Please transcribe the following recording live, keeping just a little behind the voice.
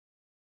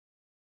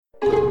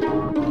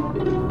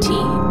TNKR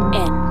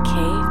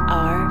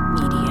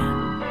Media.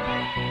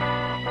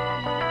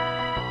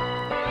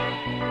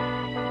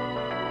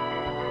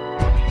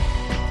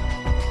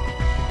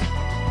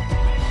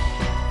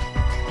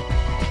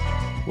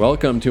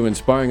 Welcome to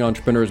Inspiring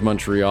Entrepreneurs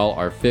Montreal,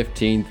 our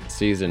 15th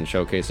season,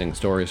 showcasing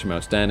stories from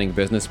outstanding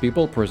business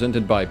people,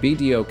 presented by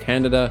BDO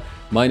Canada.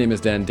 My name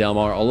is Dan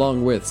Delmar,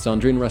 along with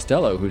Sandrine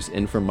Rostello, who's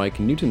in for Mike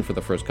Newton for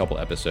the first couple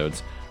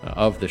episodes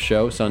of the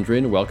show.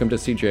 Sandrine, welcome to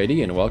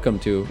CJD and welcome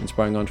to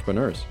Inspiring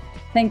Entrepreneurs.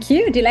 Thank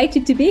you.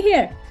 Delighted to be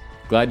here.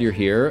 Glad you're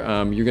here.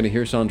 You're going to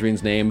hear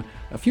Sandrine's name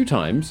a few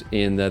times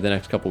in the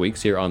next couple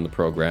weeks here on the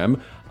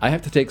program. I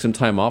have to take some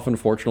time off,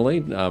 unfortunately.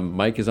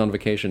 Mike is on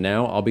vacation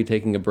now. I'll be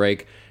taking a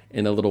break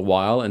in a little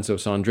while, and so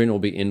Sandrine will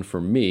be in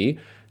for me.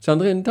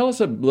 Sandrine, tell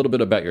us a little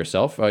bit about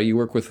yourself. You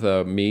work with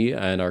me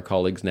and our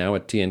colleagues now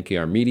at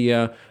TNKR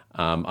Media.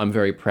 I'm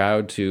very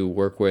proud to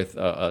work with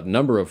a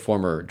number of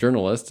former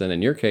journalists, and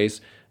in your case,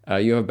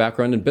 you have a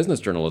background in business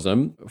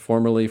journalism,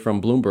 formerly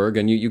from Bloomberg,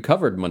 and you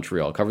covered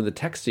Montreal, covered the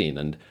tech scene,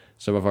 and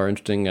some of our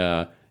interesting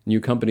new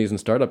companies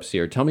and startups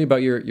here. Tell me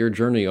about your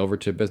journey over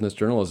to business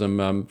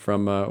journalism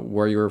from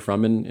where you were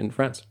from in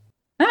France.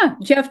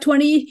 Do you have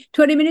 20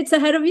 minutes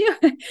ahead of you?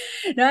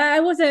 No, I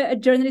was a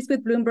journalist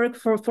with Bloomberg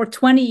for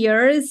 20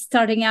 years,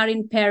 starting out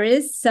in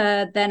Paris.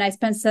 Then I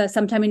spent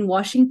some time in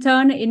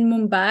Washington, in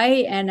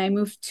Mumbai, and I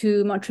moved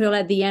to Montreal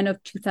at the end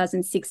of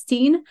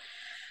 2016.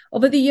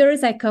 Over the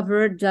years, I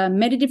covered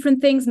many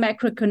different things,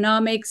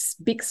 macroeconomics,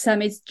 big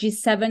summits,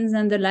 G7s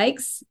and the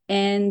likes.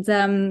 And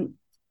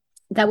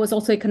that was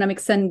also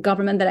economics and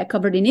government that I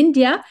covered in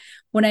India.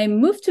 When I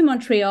moved to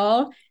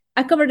Montreal,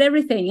 I covered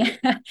everything.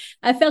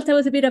 I felt I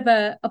was a bit of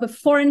a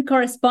foreign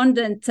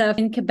correspondent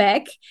in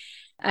Quebec.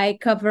 I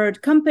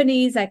covered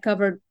companies, I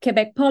covered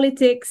Quebec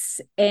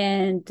politics,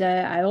 and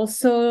I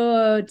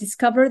also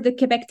discovered the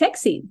Quebec tech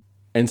scene.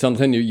 And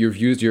Sandrine, you've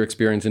used your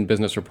experience in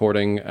business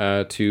reporting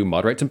to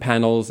moderate some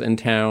panels in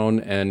town,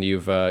 and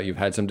you've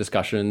had some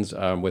discussions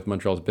with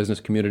Montreal's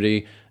business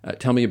community.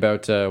 Tell me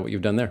about what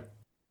you've done there.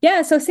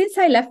 Yeah, so since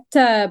I left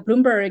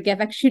Bloomberg,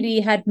 I've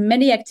actually had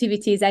many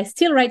activities. I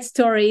still write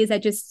stories. I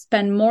just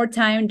spend more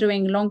time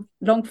doing long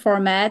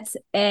formats,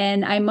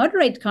 and I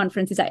moderate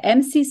conferences. I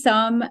MC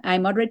some, I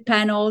moderate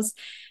panels,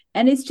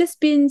 and it's just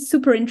been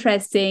super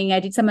interesting.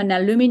 I did some on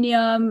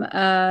aluminum.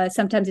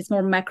 Sometimes it's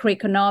more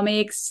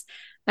macroeconomics.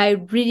 I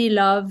really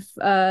love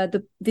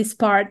this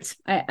part.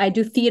 I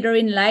do theater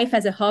in life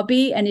as a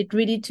hobby, and it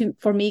really,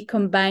 for me,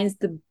 combines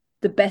the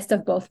best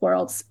of both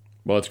worlds.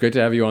 Well, it's great to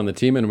have you on the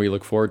team, and we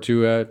look forward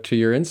to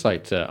your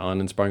insight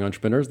on Inspiring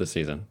Entrepreneurs this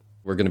season.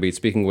 We're going to be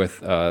speaking with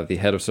the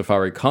head of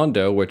Safari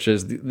Condo, which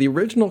is the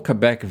original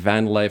Quebec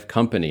van life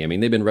company. I mean,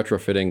 they've been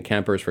retrofitting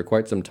campers for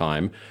quite some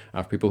time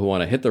for people who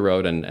want to hit the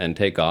road and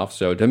take off.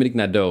 So Dominique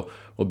Nadeau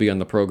will be on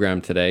the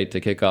program today to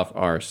kick off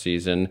our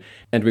season.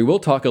 And we will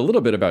talk a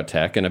little bit about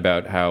tech and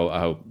about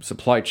how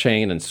supply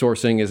chain and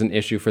sourcing is an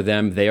issue for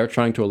them. They are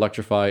trying to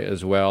electrify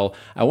as well.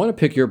 I want to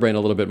pick your brain a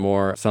little bit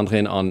more,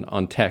 Sandrine,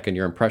 on tech and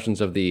your impressions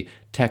of the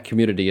tech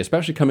community,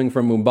 especially coming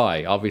from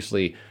Mumbai,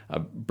 obviously a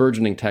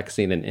burgeoning tech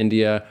scene in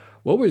India.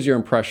 What was your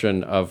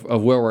impression of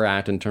where we're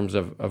at in terms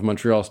of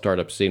Montreal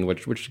startup scene,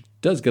 which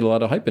does get a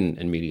lot of hype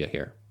in media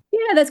here?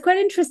 Yeah, that's quite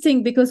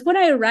interesting because when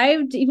I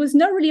arrived, it was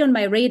not really on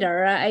my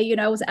radar. I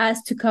was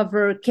asked to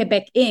cover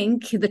Quebec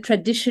Inc., the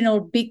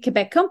traditional big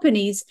Quebec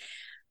companies,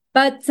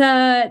 but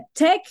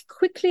tech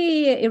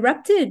quickly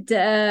erupted,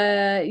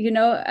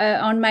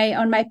 on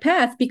my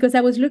path because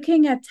I was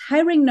looking at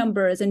hiring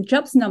numbers and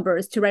jobs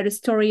numbers to write a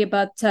story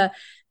about the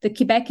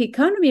Quebec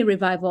economy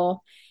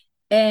revival.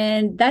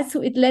 And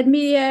it led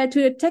me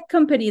to a tech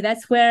company.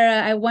 That's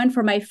where I went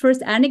for my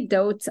first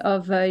anecdote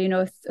of,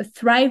 a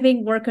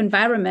thriving work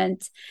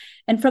environment.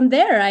 And from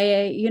there,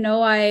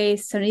 I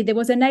suddenly there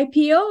was an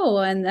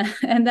IPO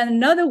and then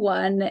another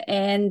one.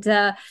 And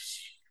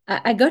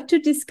I got to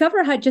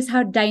discover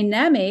how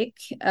dynamic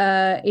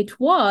it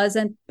was,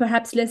 and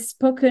perhaps less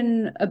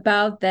spoken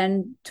about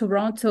than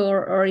Toronto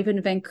or even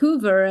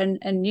Vancouver. And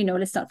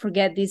let's not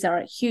forget, these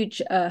are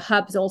huge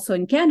hubs also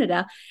in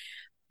Canada.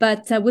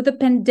 But with the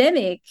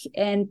pandemic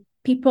and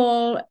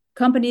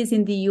companies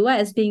in the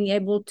US being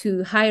able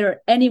to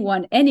hire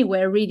anyone,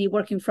 anywhere, really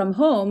working from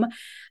home,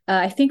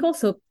 I think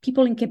also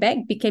people in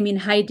Quebec became in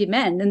high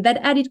demand. And that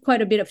added quite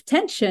a bit of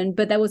tension,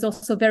 but that was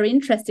also very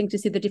interesting to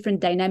see the different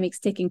dynamics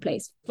taking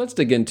place. Let's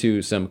dig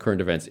into some current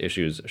events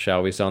issues,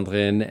 shall we,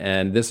 Sandrine?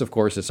 And this, of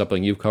course, is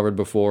something you've covered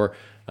before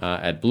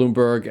at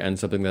Bloomberg and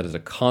something that is a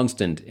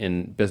constant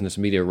in business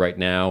media right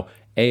now.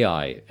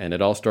 AI. And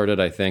it all started,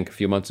 I think, a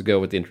few months ago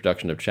with the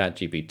introduction of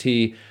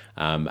ChatGPT,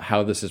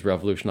 how this is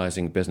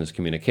revolutionizing business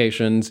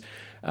communications.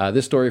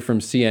 This story from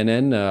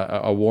CNN,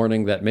 a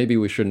warning that maybe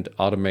we shouldn't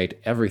automate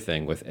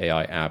everything with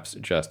AI apps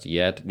just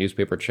yet.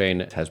 Newspaper chain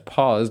has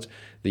paused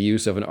the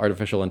use of an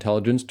artificial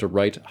intelligence to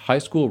write high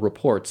school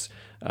reports,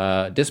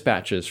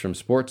 dispatches from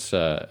sports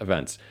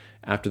events,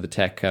 after the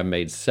tech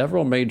made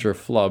several major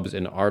flubs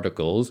in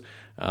articles.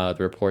 The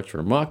reports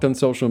were mocked on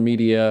social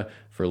media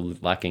for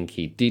lacking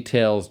key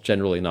details,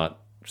 generally not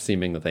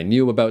seeming that they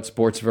knew about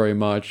sports very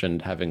much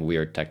and having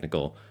weird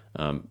technical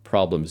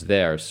problems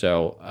there.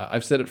 So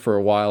I've said it for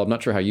a while. I'm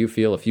not sure how you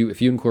feel if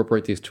you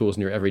incorporate these tools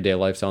in your everyday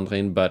life,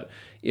 Sandrine, but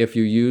if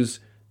you use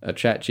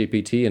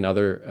ChatGPT and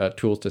other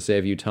tools to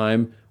save you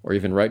time or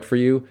even write for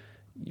you,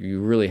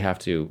 you really have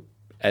to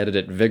edit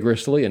it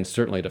vigorously and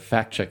certainly to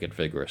fact check it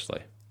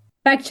vigorously.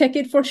 Fact check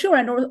it for sure.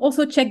 And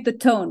also check the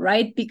tone,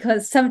 right?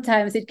 Because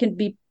sometimes it can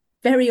be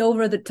very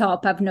over the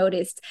top, I've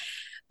noticed.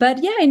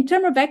 But yeah, in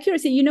terms of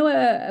accuracy,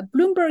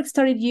 Bloomberg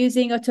started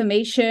using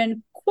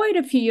automation quite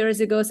a few years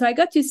ago. So I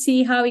got to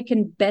see how it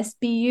can best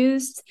be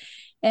used.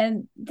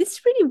 And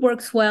this really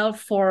works well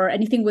for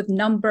anything with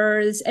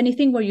numbers,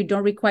 anything where you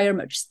don't require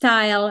much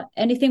style,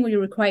 anything where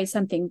you require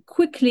something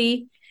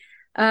quickly.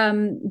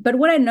 But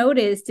what I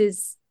noticed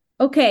is,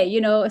 okay,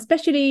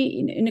 especially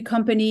in a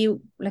company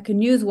like a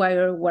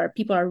newswire where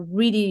people are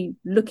really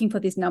looking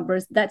for these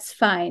numbers, that's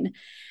fine.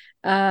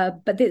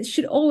 But there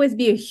should always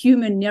be a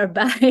human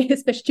nearby,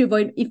 especially to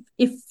avoid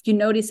if you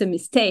notice a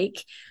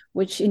mistake,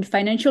 which in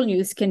financial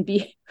news can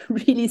be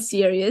really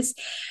serious.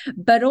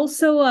 But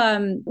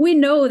also, we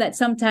know that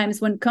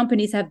sometimes when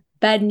companies have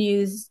bad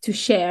news to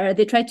share,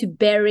 they try to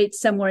bury it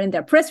somewhere in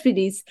their press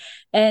release.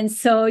 And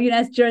so,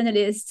 as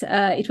journalists,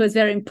 it was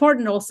very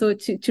important also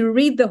to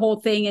read the whole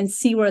thing and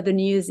see where the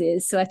news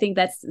is. So I think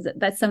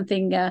that's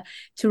something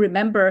to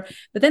remember.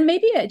 But then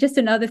maybe just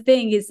another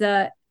thing is,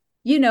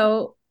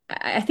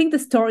 I think the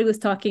story was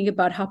talking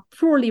about how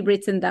poorly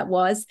written that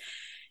was.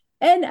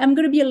 And I'm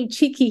going to be a little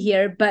cheeky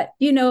here, but,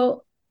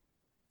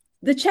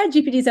 the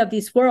ChatGPTs of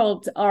this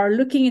world are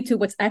looking into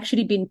what's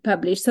actually been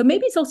published. So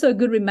maybe it's also a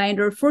good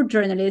reminder for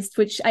journalists,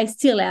 which I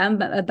still am,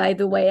 by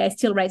the way. I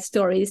still write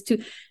stories to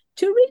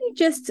really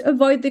just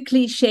avoid the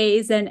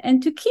cliches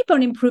and to keep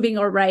on improving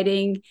our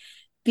writing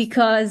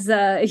because,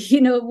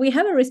 we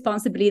have a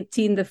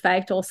responsibility in the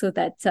fact also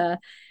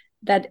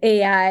that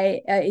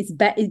AI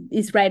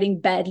is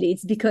writing badly.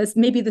 It's because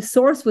maybe the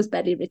source was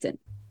badly written.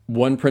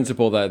 One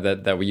principle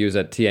that we use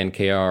at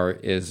TNKR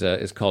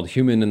is called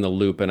human in the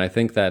loop, and I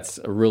think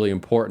that's really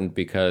important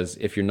because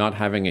if you're not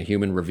having a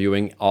human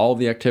reviewing all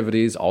the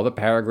activities, all the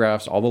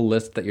paragraphs, all the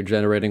lists that you're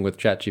generating with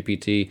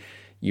ChatGPT,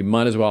 you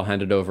might as well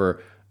hand it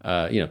over,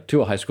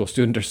 to a high school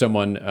student or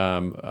someone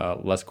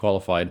less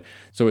qualified.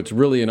 So it's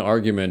really an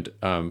argument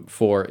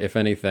for, if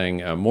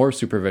anything, more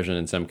supervision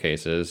in some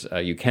cases.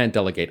 You can't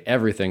delegate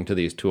everything to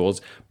these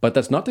tools, but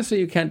that's not to say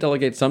you can't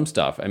delegate some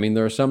stuff. I mean,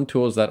 there are some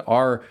tools that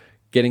are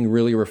getting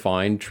really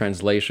refined,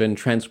 translation,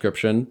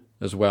 transcription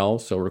as well.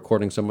 So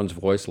recording someone's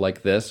voice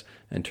like this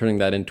and turning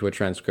that into a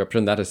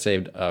transcription, that has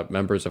saved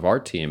members of our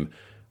team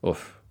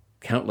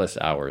countless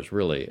hours,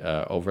 really,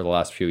 over the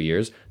last few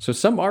years. So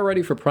some are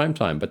ready for prime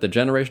time, but the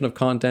generation of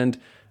content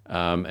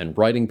and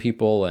writing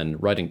people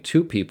and writing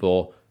to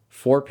people,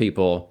 for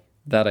people,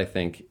 that I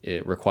think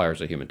it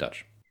requires a human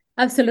touch.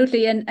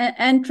 Absolutely.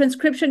 And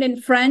transcription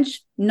in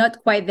French,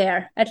 not quite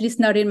there, at least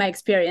not in my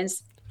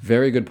experience.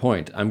 Very good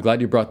point. I'm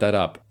glad you brought that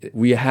up.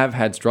 We have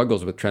had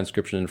struggles with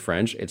transcription in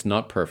French. It's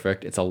not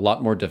perfect. It's a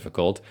lot more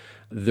difficult.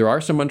 There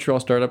are some Montreal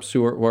startups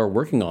who are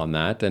working on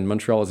that, and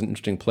Montreal is an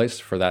interesting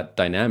place for that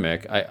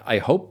dynamic. I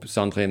hope,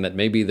 Sandrine, that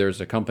maybe there's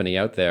a company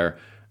out there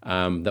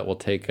that will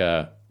take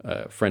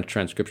French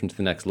transcription to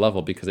the next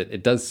level, because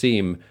it does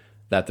seem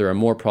that there are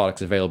more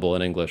products available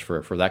in English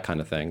for that kind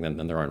of thing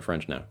than there are in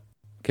French now.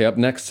 Okay, up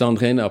next,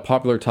 Sandrine, a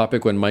popular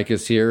topic when Mike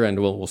is here, and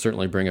we'll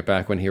certainly bring it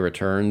back when he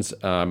returns,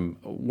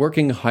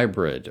 working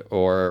hybrid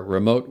or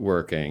remote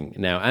working.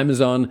 Now,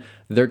 Amazon,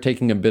 they're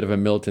taking a bit of a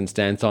militant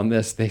stance on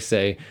this. They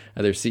say,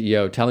 their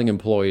CEO telling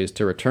employees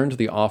to return to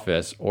the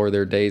office or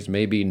their days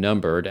may be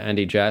numbered.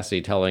 Andy Jassy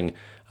telling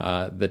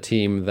the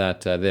team that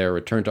their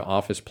return to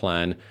office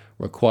plan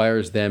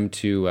requires them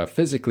to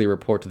physically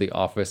report to the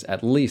office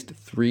at least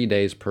 3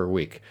 days per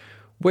week,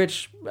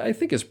 which I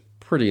think is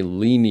pretty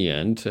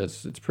lenient.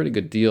 It's a pretty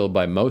good deal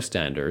by most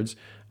standards.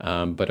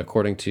 But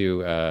according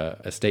to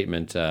a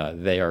statement,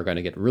 they are going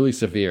to get really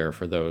severe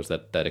for those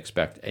that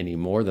expect any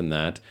more than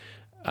that.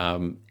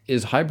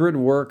 Is hybrid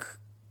work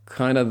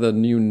kind of the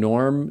new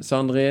norm,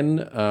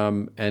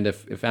 Sandrine? And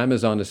if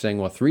Amazon is saying,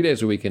 well, 3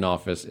 days a week in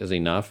office is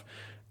enough,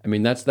 I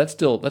mean, that's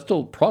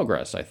still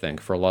progress, I think,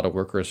 for a lot of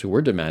workers who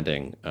were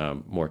demanding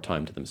more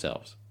time to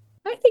themselves.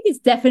 I think it's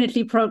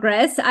definitely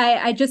progress.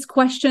 I just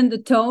question the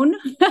tone.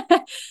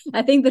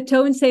 I think the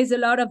tone says a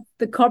lot of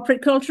the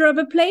corporate culture of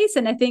a place,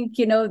 and I think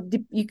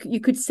you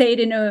could say it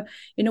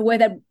in a way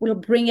that will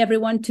bring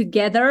everyone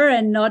together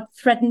and not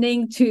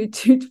threatening to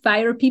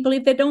fire people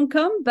if they don't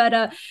come.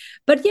 But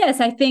yes,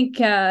 I think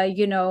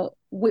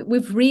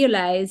we've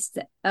realized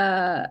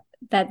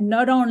that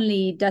not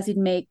only does it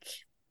make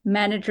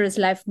managers'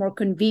 life more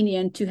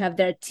convenient to have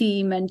their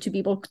team and to be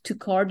able to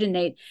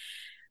coordinate,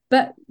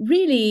 but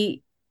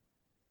really,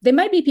 there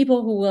might be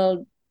people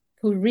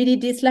who really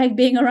dislike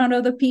being around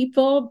other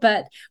people.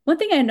 But one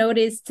thing I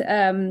noticed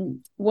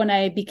when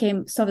I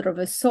became sort of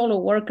a solo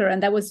worker,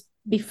 and that was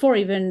before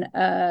even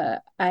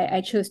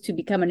I chose to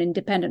become an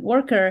independent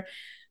worker,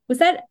 was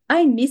that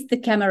I missed the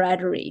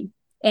camaraderie.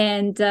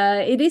 And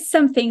it is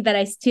something that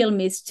I still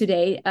miss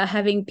today,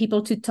 having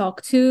people to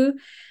talk to,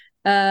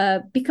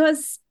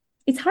 because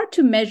it's hard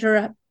to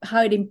measure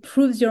how it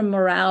improves your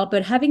morale,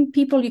 but having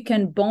people you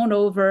can bond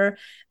over,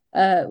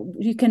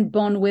 you can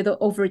bond with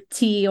over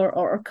tea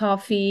or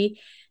coffee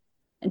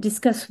and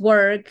discuss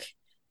work,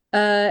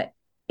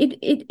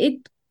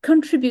 it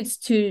contributes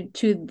to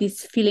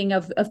this feeling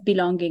of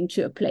belonging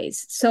to a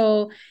place.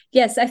 So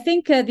yes, I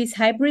think this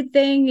hybrid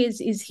thing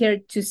is here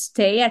to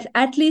stay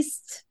at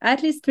least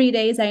 3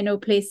 days. I know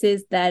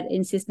places that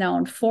insist now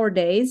on 4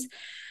 days,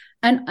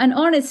 and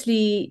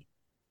honestly,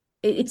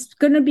 it's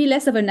going to be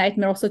less of a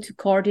nightmare also to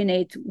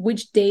coordinate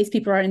which days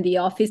people are in the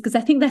office, because I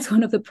think that's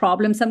one of the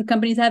problems some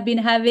companies have been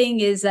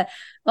having is,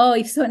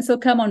 if so-and-so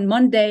come on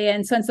Monday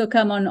and so-and-so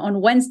come on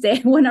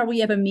Wednesday, when are we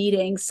have a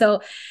meeting? So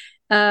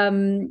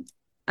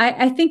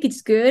I think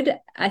it's good.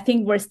 I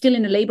think we're still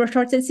in a labor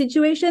shortage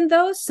situation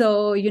though.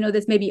 So,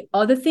 there's maybe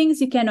other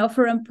things you can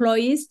offer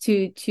employees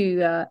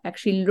to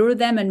actually lure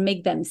them and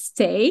make them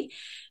stay.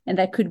 And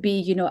that could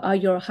be, how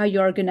you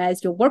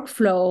organize your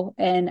workflow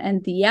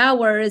and the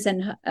hours,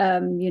 and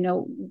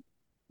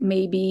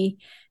maybe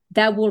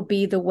that will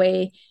be the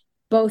way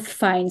both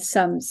find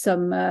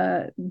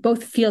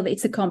both feel that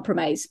it's a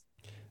compromise.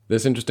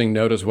 This interesting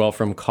note as well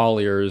from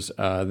Colliers.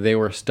 They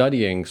were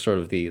studying sort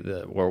of the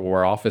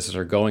where offices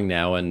are going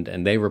now,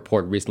 and they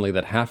report recently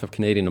that half of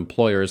Canadian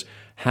employers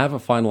have a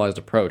finalized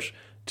approach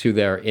to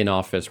their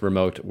in-office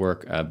remote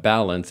work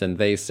balance. And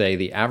they say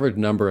the average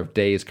number of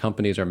days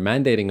companies are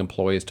mandating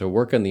employees to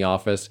work in the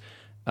office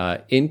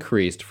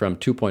increased from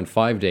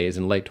 2.5 days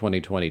in late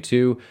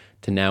 2022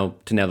 to now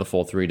the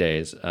full 3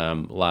 days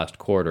last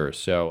quarter.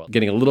 So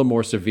getting a little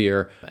more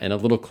severe and a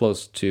little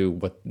close to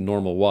what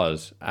normal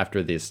was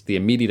after this. The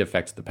immediate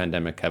effects of the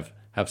pandemic have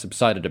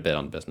subsided a bit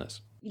on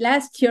business.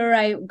 Last year,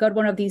 I got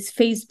one of these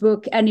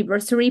Facebook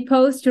anniversary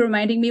posts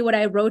reminding me what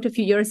I wrote a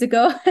few years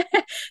ago,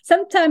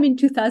 sometime in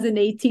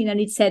 2018. And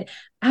it said,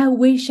 I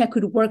wish I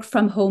could work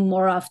from home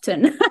more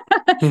often.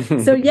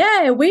 So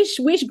yeah, wish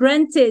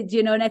granted,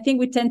 and I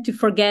think we tend to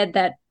forget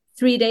that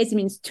 3 days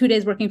means 2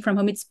 days working from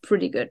home. It's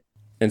pretty good.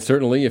 And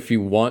certainly, if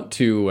you want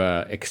to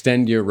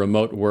extend your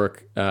remote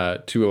work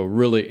to a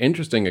really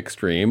interesting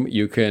extreme,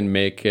 you can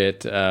make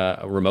it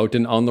remote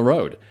and on the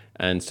road.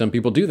 And some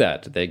people do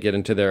that. They get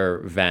into their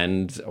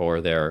vans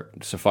or their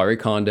Safari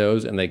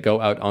condos and they go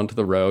out onto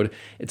the road.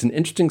 It's an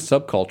interesting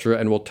subculture,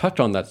 and we'll touch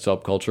on that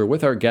subculture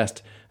with our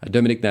guest,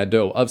 Dominique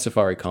Nadeau of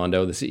Safari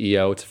Condo, the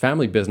CEO. It's a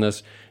family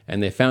business,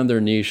 and they found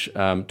their niche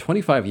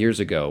 25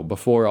 years ago,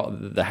 before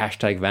the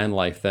hashtag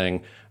vanlife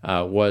thing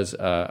was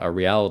a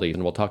reality.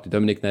 And we'll talk to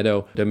Dominique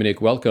Nadeau.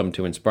 Dominique, welcome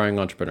to Inspiring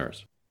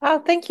Entrepreneurs. Oh,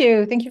 thank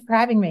you. Thank you for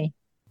having me.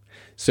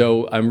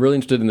 So I'm really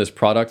interested in this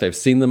product. I've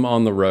seen them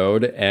on the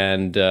road,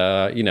 and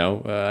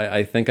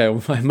I think I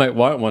might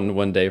want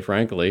one day,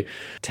 frankly.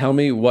 Tell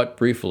me what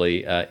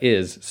briefly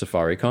is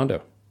Safari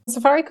Condo.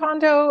 Safari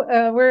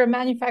Condo, we're a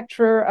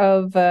manufacturer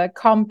of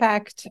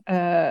compact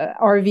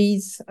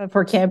RVs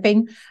for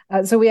camping.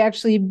 So we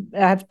actually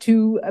have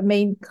two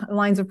main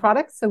lines of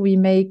products. So we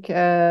make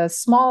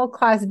small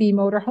Class B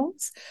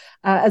motorhomes,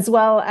 as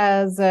well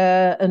as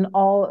an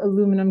all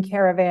aluminum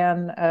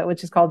caravan,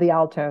 which is called the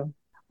Alto.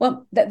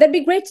 Well, that'd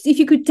be great if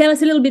you could tell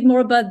us a little bit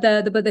more about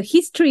the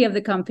history of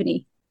the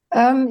company.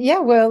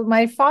 Well,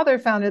 my father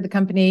founded the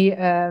company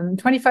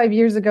 25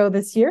 years ago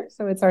this year.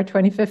 So it's our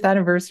 25th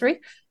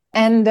anniversary.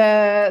 And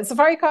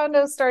Safari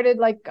Condo started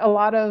like a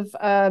lot of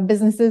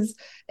businesses,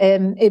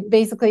 and it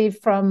basically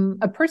from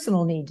a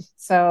personal need.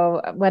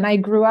 So when I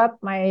grew up,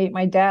 my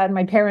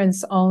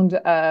parents owned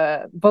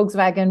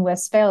Volkswagen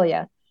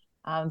Westphalia.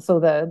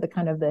 So the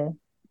kind of the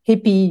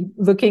hippie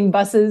looking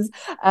buses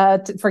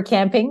for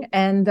camping,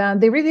 and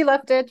they really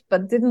loved it,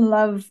 but didn't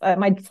love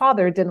my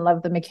father didn't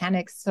love the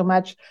mechanics so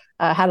much,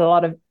 had a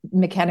lot of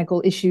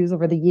mechanical issues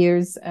over the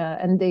years,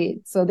 and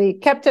they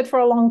kept it for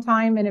a long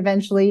time, and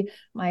eventually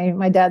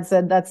my dad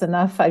said, that's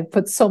enough. I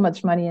put so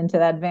much money into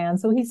that van,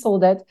 so he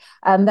sold it.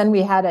 And then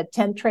we had a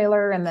tent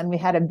trailer, and then we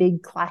had a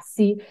big Class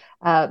C,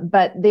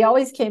 but they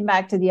always came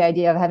back to the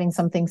idea of having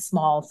something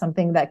small,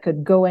 something that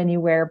could go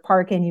anywhere,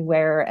 park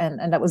anywhere,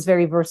 and that was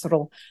very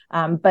versatile.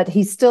 But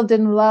he still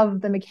didn't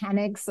love the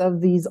mechanics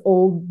of these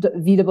old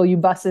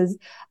VW buses,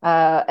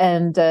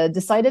 and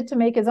decided to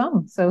make his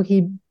own. So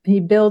he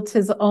built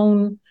his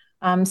own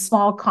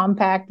small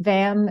compact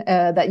van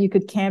that you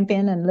could camp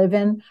in and live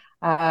in.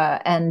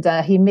 And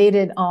he made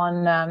it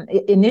on,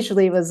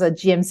 initially it was a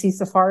GMC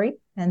Safari,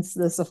 hence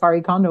the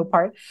Safari Condo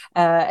part.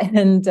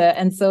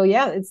 And so,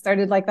 yeah, it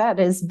started like that.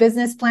 His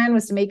business plan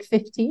was to make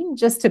 15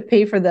 just to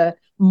pay for the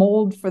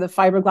mold for the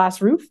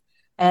fiberglass roof.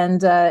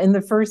 And in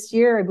the first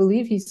year, I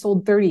believe he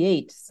sold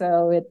 38.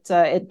 So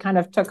it kind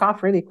of took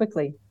off really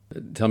quickly.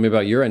 Tell me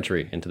about your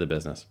entry into the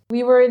business.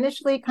 We were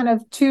initially kind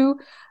of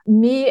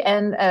me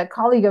and a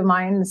colleague of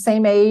mine, the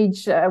same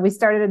age. We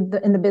started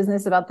in the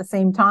business about the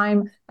same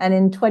time. And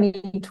in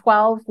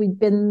 2012, we'd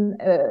been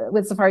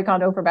with Safari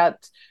Condo for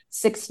about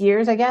 6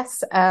 years, I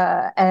guess.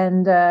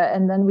 And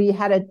then we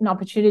had an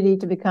opportunity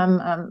to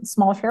become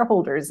small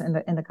shareholders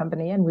in the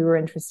company, and we were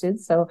interested.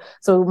 So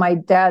my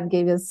dad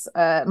gave us,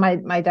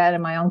 my dad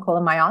and my uncle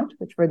and my aunt,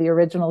 which were the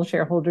original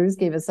shareholders,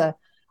 gave us a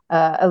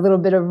little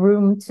bit of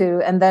room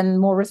and then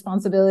more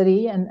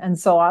responsibility and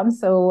so on.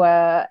 So,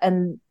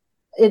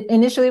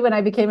 initially when I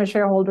became a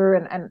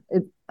shareholder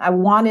I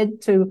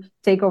wanted to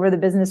take over the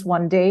business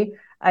one day,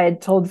 I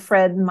had told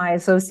Fred, my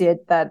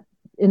associate, that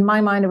in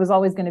my mind, it was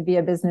always going to be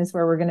a business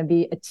where we're going to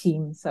be a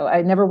team. So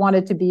I never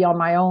wanted to be on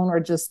my own or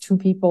just two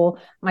people.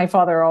 My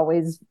father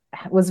always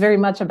was very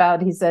much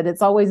about, he said,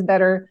 it's always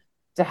better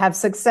to have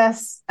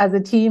success as a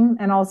team.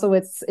 And also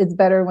it's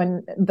better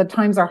when the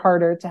times are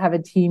harder to have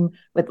a team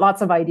with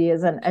lots of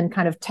ideas and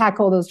kind of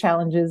tackle those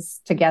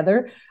challenges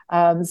together.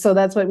 So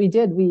that's what we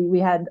did. We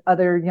had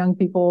other young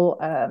people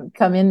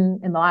come in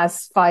the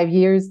last 5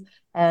 years.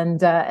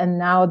 And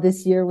now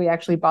this year we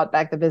actually bought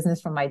back the business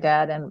from my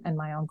dad and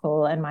my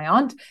uncle and my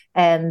aunt.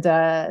 And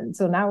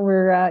so now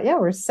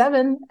we're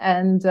 7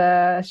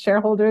 and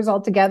shareholders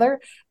all together.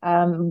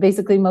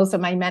 Basically, most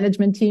of my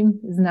management team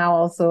is now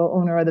also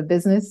owner of the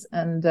business.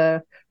 And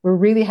we're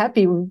really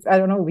happy. I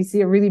don't know, we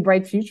see a really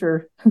bright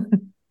future.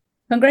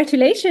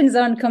 Congratulations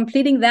on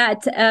completing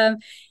that.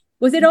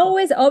 Was it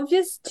always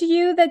obvious to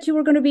you that you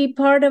were going to be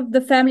part of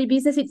the family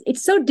business?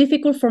 It's so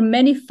difficult for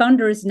many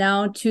founders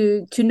now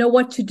to know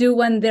what to do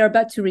when they're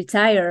about to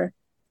retire.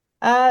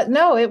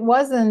 No, it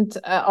wasn't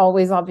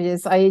always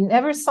obvious. I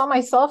never saw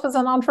myself as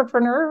an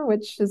entrepreneur,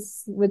 which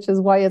is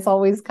why it's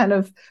always kind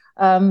of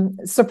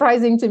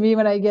surprising to me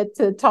when I get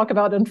to talk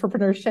about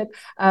entrepreneurship.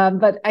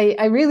 But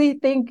I really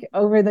think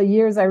over the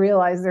years, I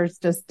realized there's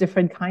just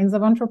different kinds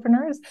of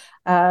entrepreneurs.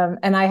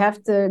 And I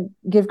have to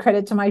give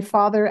credit to my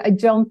father. I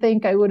don't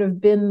think I would have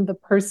been the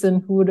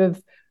person who would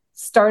have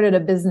started a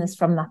business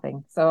from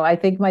nothing. So I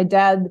think my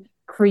dad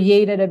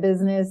created a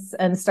business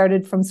and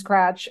started from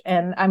scratch.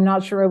 And I'm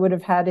not sure I would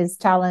have had his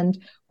talent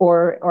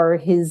or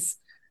his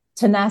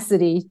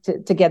tenacity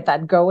to get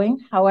that going.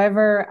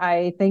 However,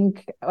 I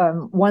think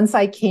once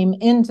I came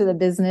into the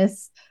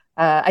business,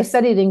 I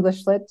studied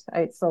English Lit.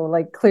 So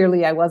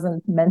clearly I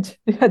wasn't meant,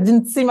 I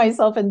didn't see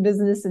myself in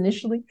business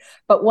initially.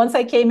 But once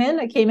I came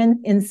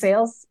in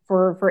sales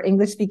for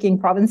English speaking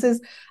provinces.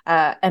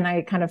 And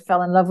I kind of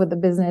fell in love with the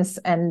business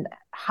and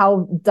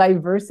how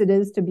diverse it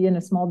is to be in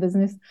a small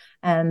business.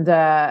 And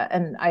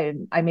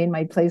I made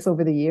my place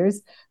over the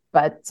years.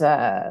 But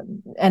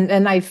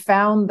and I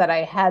found that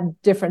I had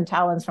different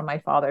talents from my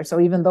father. So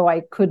even though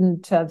I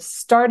couldn't have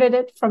started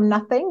it from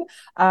nothing,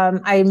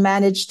 I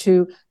managed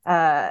to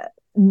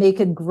make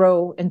it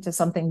grow into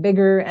something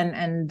bigger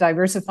and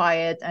diversify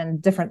it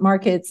and different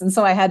markets. And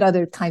so I had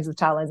other kinds of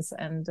talents.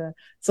 And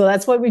so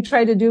that's what we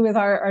try to do with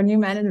our new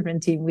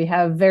management team. We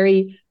have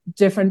very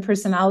different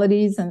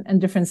personalities and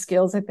different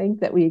skills, I think,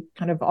 that we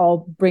kind of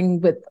all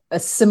bring with a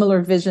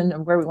similar vision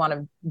of where we want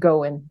to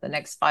go in the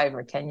next 5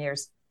 or 10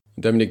 years.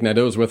 Dominique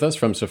Nadeau is with us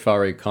from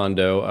Safari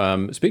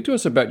Condo. Speak to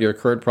us about your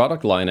current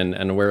product line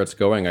and where it's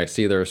going. I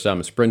see there are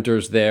some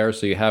sprinters there,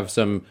 so you have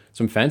some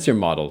fancier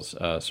models,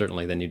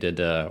 certainly, than you did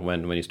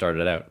when you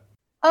started out.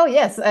 Oh,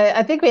 yes.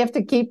 I think we have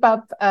to keep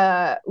up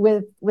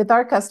with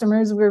our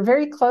customers. We're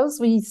very close.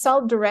 We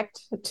sell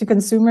direct to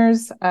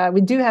consumers.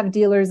 We do have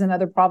dealers in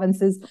other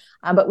provinces,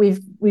 but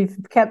we've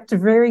kept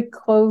very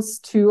close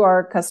to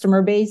our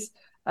customer base,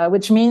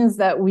 which means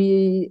that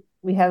we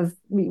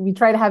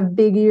try to have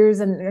big ears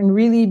and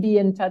really be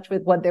in touch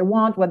with what they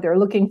want, what they're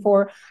looking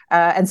for.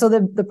 And so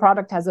the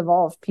product has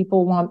evolved.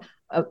 People want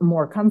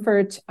more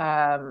comfort.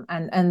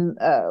 And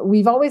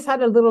we've always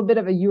had a little bit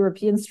of a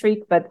European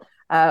streak, but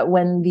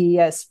when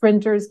the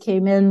sprinters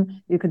came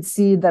in, you could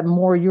see the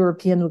more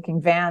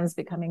European-looking vans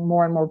becoming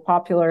more and more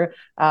popular.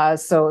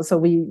 So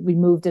we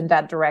moved in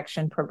that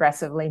direction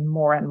progressively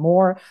more and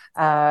more.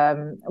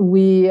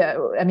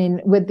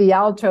 With the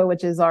Alto,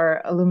 which is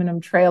our aluminum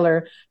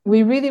trailer,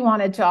 we really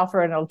wanted to offer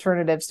an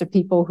alternatives to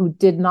people who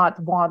did not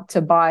want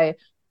to buy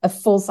a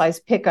full-size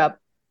pickup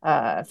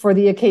for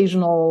the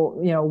occasional,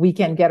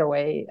 weekend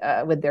getaway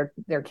with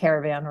their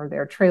caravan or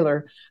their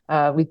trailer.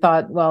 We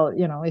thought, well,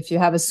 if you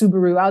have a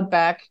Subaru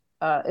Outback,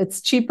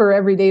 it's cheaper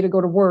every day to go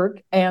to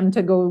work and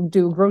to go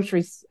do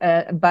groceries.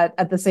 But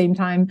at the same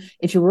time,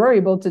 if you were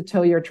able to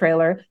tow your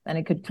trailer, then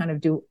it could kind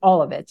of do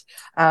all of it.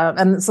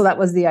 And so that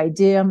was the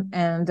idea.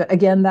 And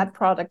again, that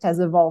product has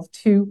evolved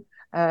too.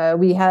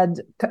 We had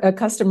a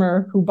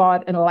customer who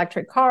bought an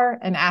electric car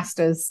and asked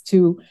us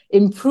to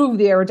improve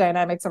the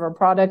aerodynamics of our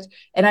product.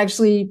 And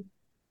actually,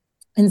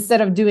 instead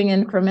of doing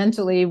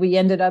incrementally, we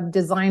ended up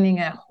designing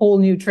a whole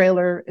new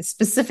trailer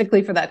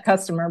specifically for that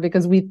customer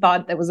because we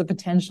thought there was a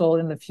potential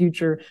in the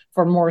future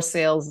for more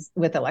sales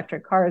with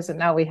electric cars. And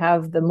now we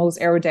have the most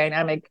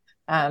aerodynamic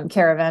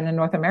caravan in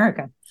North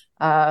America.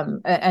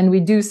 And we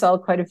do sell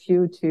quite a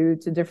few to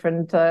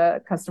different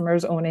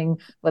customers owning,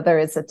 whether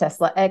it's a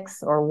Tesla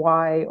X or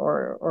Y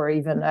or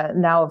even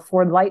now a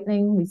Ford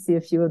Lightning. We see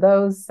a few of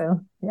those. So,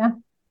 yeah.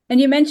 And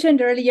you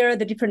mentioned earlier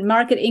the different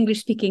market,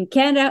 English-speaking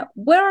Canada.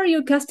 Where are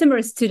your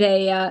customers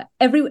today?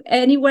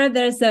 Anywhere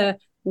there's a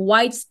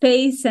wide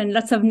space and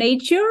lots of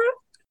nature?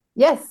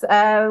 Yes.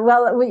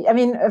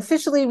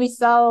 Officially we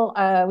sell,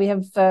 we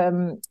have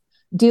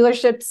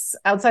dealerships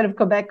outside of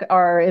Quebec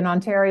are in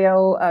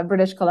Ontario,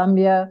 British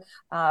Columbia,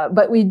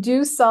 but we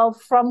do sell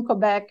from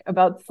Quebec.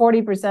 About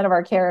 40% of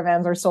our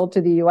caravans are sold to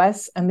the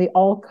US, and they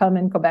all come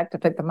in Quebec to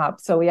pick them up.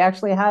 So we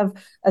actually have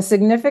a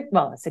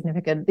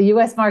significant, the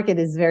US market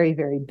is very,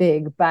 very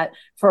big, but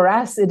for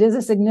us, it is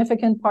a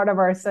significant part of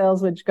our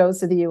sales, which goes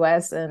to the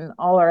US, and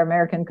all our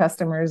American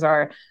customers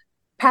are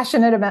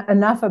passionate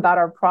enough about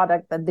our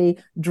product that they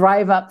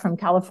drive up from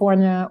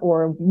California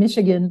or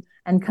Michigan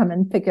and come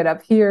and pick it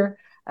up here.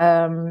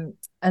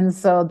 And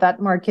so that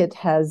market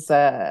has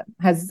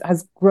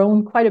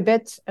grown quite a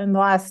bit in the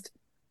last,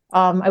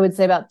 I would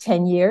say about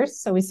 10 years.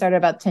 So we started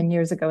about 10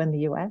 years ago in the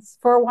US.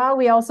 For a while,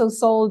 we also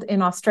sold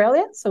in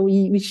Australia. So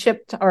we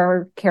shipped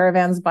our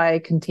caravans by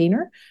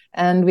container,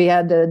 and we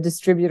had a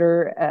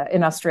distributor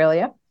in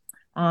Australia.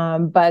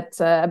 But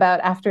about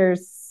after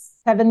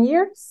 7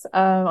 years,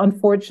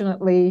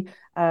 unfortunately,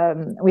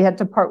 we had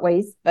to part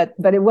ways. But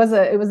it was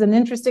an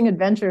interesting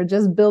adventure,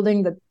 just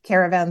building the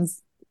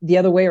caravans the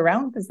other way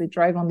around, because they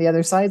drive on the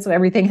other side. So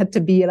everything had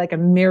to be like a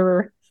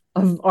mirror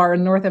of our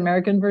North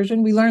American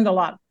version. We learned a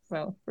lot.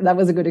 So that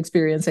was a good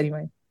experience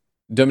anyway.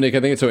 Dominique, I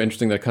think it's so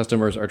interesting that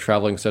customers are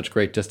traveling such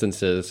great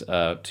distances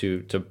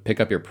to pick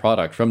up your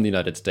product from the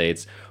United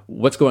States.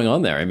 What's going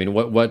on there? I mean,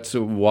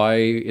 why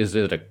is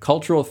it a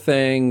cultural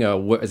thing?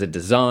 What is it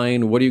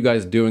design? What are you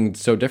guys doing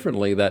so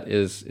differently that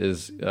is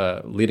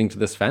leading to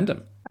this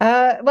fandom?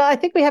 Well, I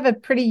think we have a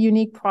pretty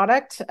unique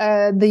product.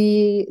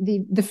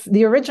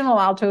 The original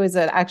Alto is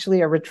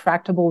actually a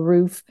retractable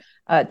roof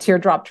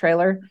teardrop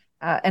trailer,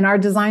 and our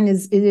design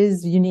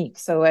is unique.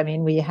 So, I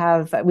mean, we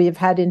have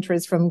had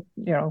interest from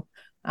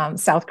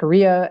South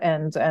Korea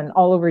and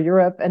all over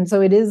Europe, and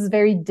so it is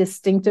very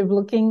distinctive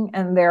looking.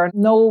 And there are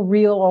no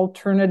real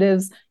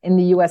alternatives in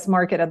the U.S.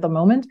 market at the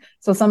moment.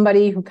 So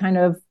somebody who kind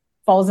of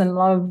falls in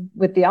love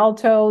with the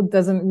Alto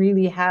doesn't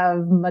really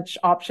have much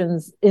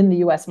options in the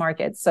US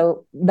market.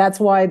 So that's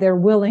why they're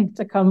willing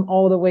to come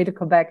all the way to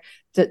Quebec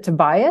to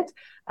buy it.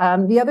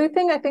 The other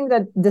thing I think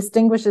that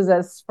distinguishes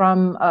us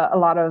from a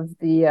lot of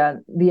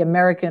the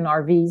American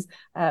RVs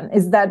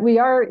is that we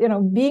are,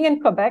 being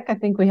in Quebec, I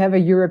think we have a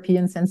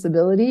European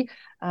sensibility.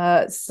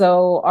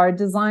 So our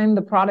design,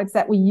 the products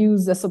that we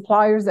use, the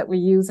suppliers that we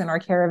use in our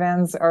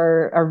caravans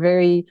are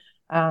very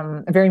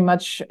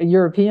much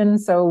European.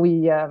 So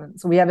we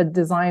have a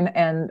design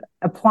and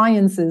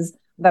appliances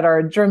that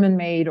are German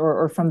made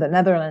or from the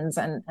Netherlands,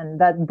 and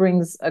that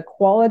brings a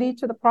quality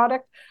to the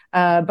product,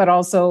 but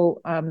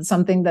also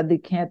something that they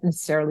can't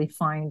necessarily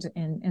find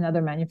in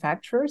other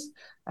manufacturers.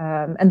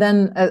 And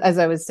then, as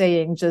I was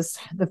saying, just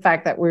the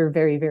fact that we're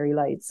very, very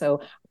light.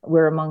 So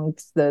we're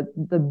amongst the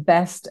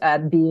best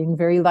at being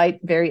very light,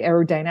 very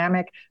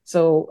aerodynamic.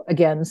 So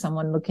again,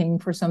 someone looking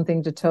for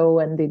something to tow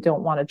and they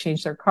don't want to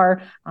change their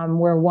car,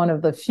 we're one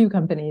of the few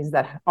companies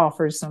that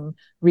offers some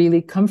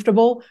really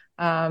comfortable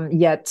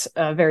yet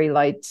very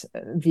light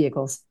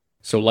vehicles.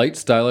 So light,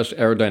 stylish,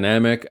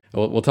 aerodynamic.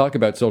 We'll talk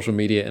about social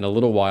media in a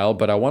little while,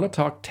 but I want to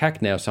talk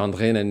tech now,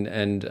 Sandrine,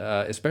 and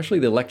especially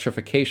the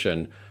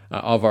electrification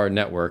of our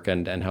network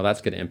and how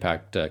that's going to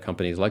impact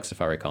companies like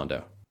Safari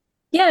Condo.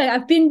 Yeah,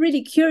 I've been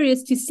really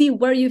curious to see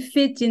where you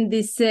fit in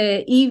this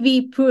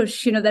EV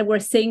push, that we're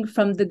seeing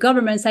from the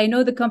governments. I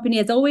know the company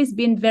has always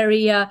been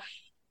very,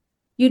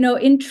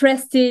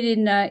 interested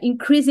in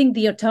increasing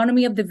the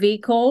autonomy of the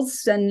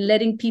vehicles and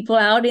letting people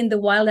out in the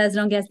wild as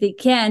long as they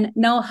can.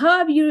 Now,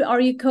 are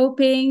you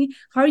coping?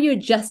 How are you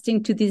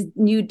adjusting to this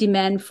new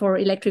demand for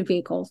electric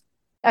vehicles?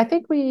 I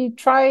think we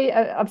try,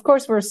 of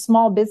course, we're a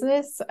small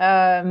business.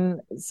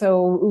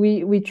 So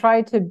we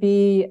try to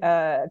be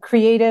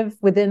creative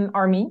within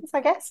our means,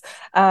 I guess.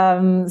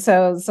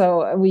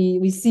 So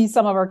we see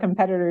some of our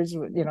competitors,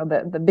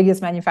 the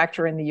biggest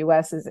manufacturer in the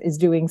US is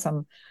doing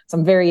some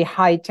very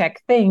high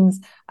tech things.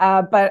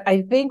 But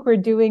I think we're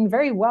doing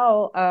very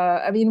well.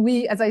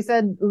 We, as I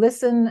said,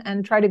 listen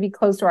and try to be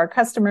close to our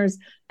customers.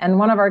 And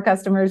one of our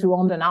customers who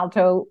owned an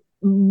Alto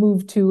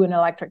moved to an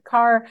electric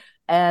car.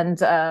 And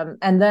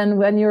then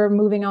when you're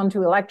moving on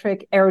to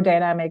electric,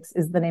 aerodynamics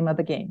is the name of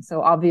the game.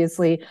 So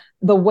obviously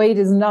the weight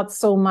is not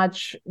so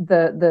much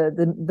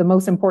the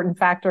most important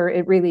factor.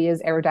 It really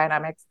is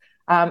aerodynamics.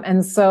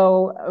 And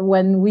so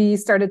when we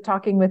started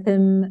talking with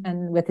him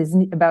and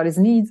about his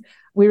needs,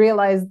 we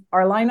realized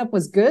our lineup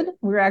was good.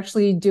 We were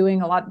actually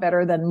doing a lot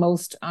better than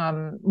most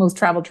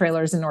travel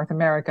trailers in North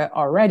America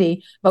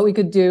already, but we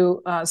could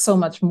do so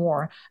much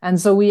more. And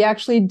so we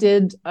actually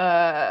did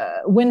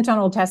wind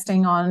tunnel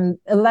testing on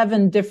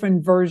 11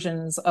 different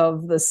versions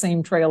of the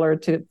same trailer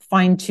to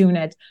fine tune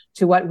it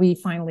to what we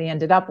finally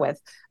ended up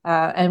with,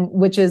 and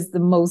which is the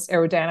most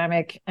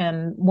aerodynamic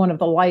and one of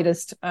the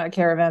lightest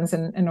caravans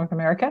in North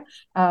America,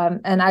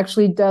 and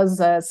actually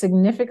does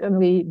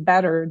significantly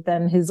better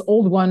than his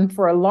old one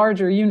for a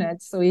larger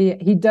unit. So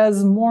he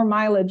does more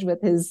mileage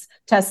with his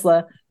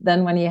Tesla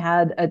than when he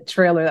had a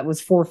trailer that was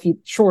 4 feet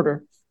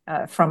shorter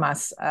from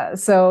us.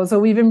 So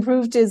we've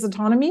improved his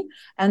autonomy,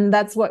 and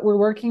that's what we're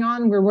working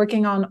on. We're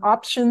working on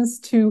options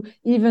to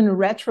even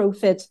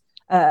retrofit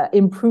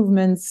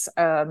improvements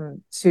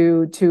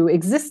to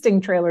existing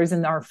trailers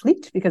in our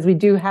fleet, because we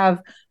do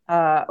have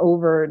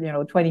over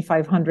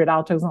 2,500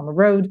 Altos on the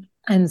road.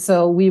 And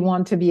so we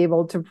want to be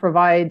able to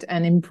provide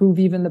and improve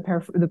even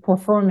the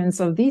performance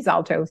of these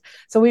Altos.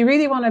 So we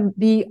really want to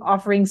be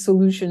offering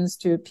solutions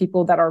to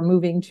people that are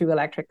moving to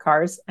electric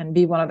cars and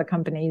be one of the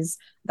companies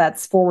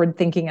that's forward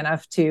thinking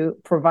enough to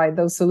provide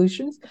those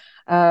solutions.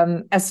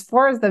 As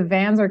far as the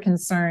vans are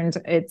concerned,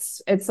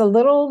 it's a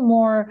little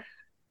more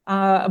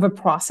of a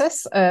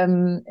process.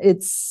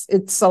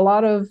 It's a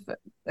lot of,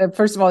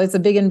 first of all, it's a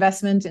big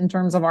investment in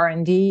terms of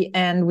R&D,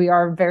 and we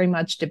are very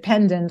much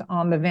dependent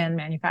on the van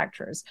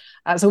manufacturers.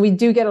 So we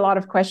do get a lot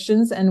of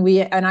questions, and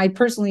I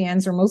personally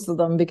answer most of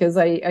them, because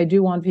I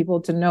do want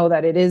people to know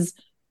that it is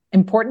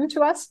important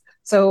to us.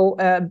 So,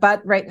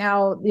 but right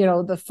now,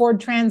 the Ford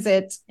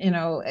Transit,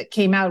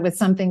 came out with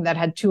something that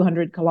had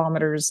 200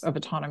 kilometers of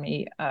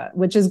autonomy,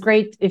 which is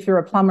great if you're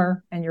a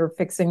plumber and you're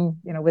fixing,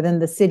 within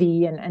the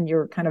city and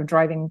you're kind of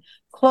driving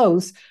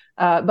close.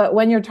 But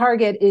when your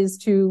target is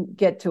to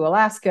get to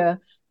Alaska,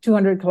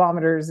 200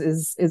 kilometers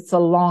it's a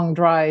long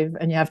drive,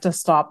 and you have to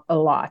stop a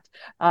lot.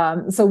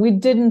 So we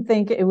didn't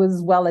think it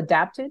was well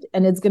adapted,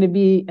 and it's going to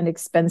be an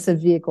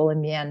expensive vehicle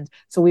in the end.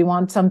 So we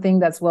want something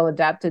that's well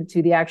adapted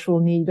to the actual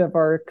need of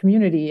our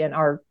community and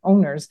our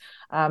owners.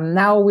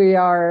 Now we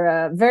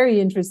are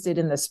very interested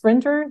in the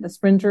Sprinter,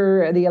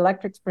 the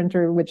electric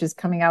Sprinter, which is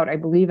coming out, I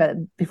believe,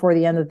 before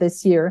the end of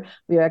this year.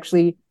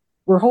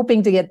 We're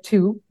hoping to get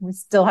 2. We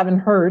still haven't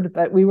heard,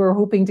 but we were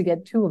hoping to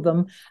get 2 of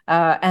them.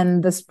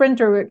 And the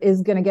Sprinter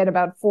is going to get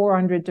about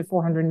 400 to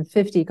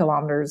 450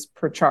 kilometers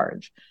per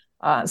charge.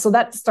 So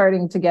that's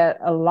starting to get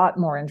a lot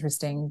more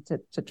interesting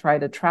to try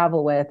to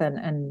travel with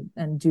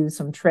and do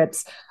some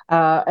trips.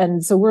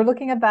 And so we're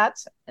looking at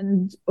that.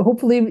 And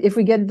hopefully, if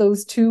we get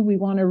those 2, we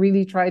want to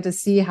really try to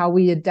see how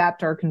we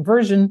adapt our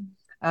conversion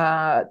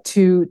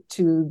to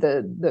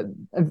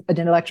an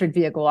electric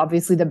vehicle.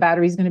 Obviously, the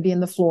battery is going to be in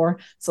the floor,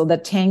 so the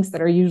tanks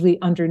that are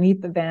usually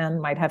underneath the van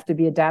might have to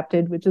be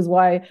adapted, which is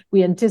why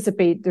we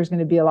anticipate there's going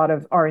to be a lot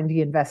of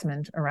R&D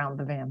investment around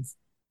the vans.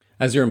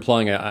 As you're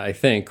implying, I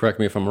think, correct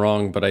me if I'm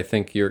wrong, but I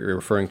think you're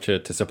referring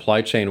to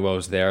supply chain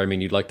woes there. I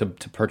mean, you'd like to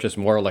purchase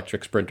more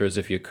electric Sprinters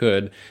if you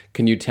could.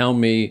 Can you tell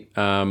me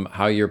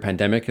how your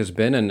pandemic has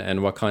been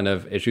and what kind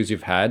of issues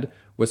you've had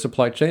with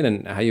supply chain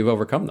and how you've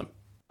overcome them?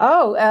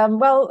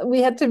 Well,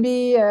 we had to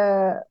be,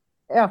 I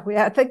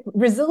think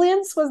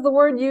resilience was the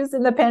word used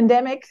in the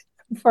pandemic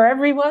for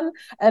everyone.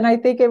 And I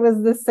think it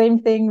was the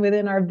same thing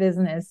within our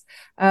business.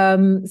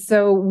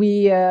 So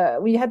we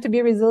had to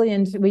be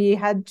resilient. We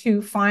had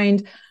to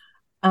find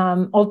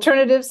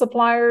alternative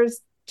suppliers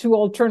to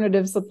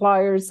alternative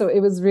suppliers. So it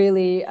was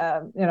really,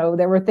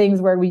 there were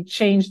things where we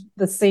changed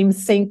the same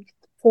sink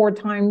 4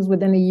 times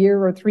within a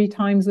year or 3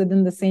 times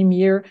within the same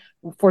year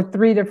for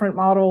 3 different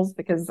models,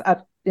 because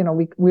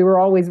we were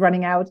always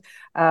running out.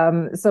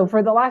 So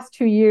for the last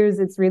 2 years,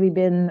 it's really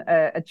been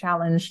a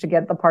challenge to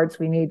get the parts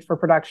we need for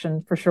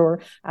production, for sure.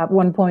 At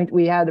one point,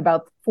 we had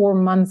about 4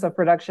 months of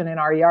production in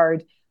our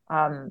yard,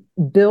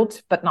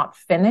 built but not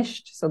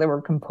finished. So there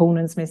were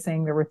components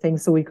missing. There were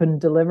things so we couldn't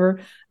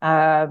deliver.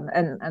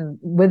 And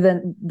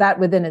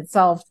within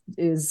itself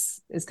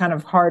is kind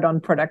of hard on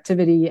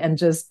productivity, and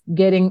just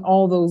getting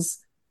all those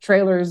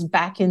trailers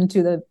back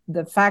into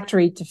the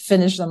factory to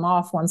finish them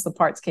off once the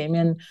parts came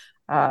in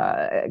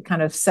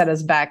kind of set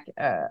us back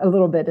a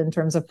little bit in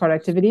terms of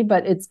productivity,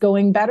 but it's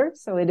going better.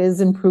 So it is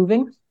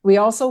improving. We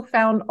also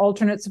found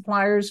alternate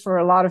suppliers for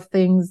a lot of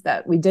things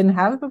that we didn't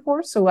have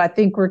before. So I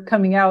think we're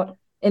coming out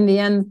in the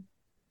end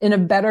in a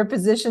better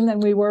position than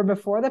we were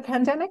before the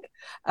pandemic.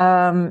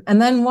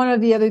 And then one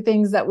of the other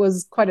things that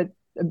was quite a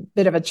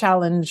bit of a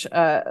challenge,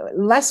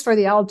 less for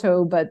the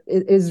Alto, but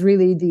it is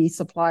really the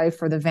supply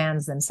for the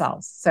vans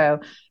themselves. So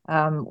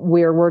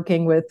we're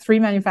working with 3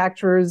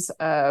 manufacturers.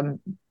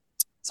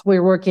 So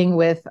we're working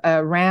with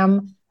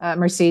Ram,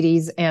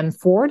 Mercedes, and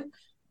Ford.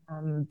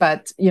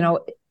 But,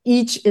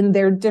 each in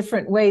their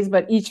different ways,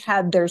 but each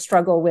had their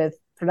struggle with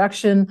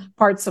production,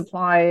 parts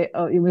supply.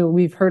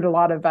 We've heard a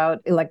lot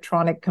about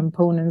electronic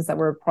components that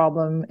were a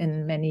problem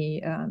in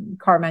many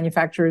car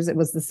manufacturers. It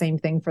was the same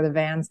thing for the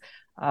vans.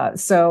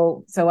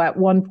 So at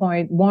one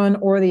point, one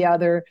or the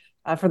other,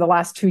 for the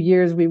last 2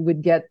 years, we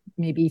would get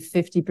maybe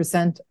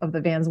 50% of the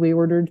vans we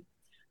ordered.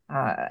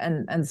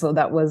 And so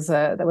that was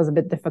a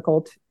bit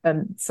difficult.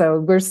 And so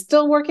we're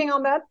still working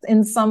on that.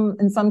 In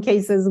some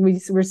cases,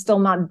 we're still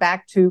not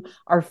back to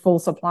our full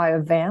supply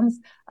of vans.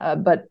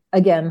 But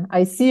again,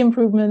 I see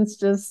improvements.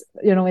 Just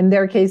in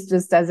their case,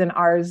 just as in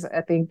ours,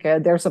 I think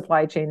their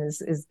supply chain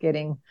is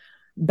getting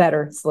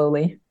better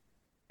slowly.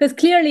 Because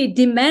clearly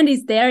demand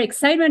is there,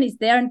 excitement is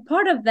there, and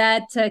part of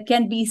that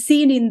can be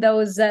seen in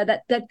those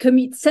that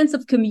sense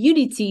of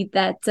community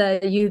that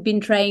you've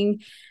been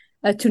trying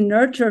to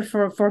nurture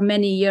for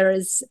many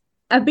years.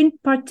 I've been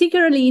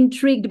particularly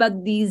intrigued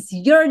about these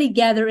yearly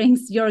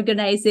gatherings you're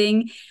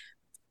organizing.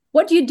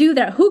 What do you do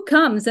there? Who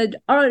comes?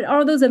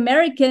 Are those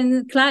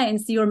American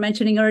clients you were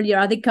mentioning earlier?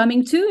 Are they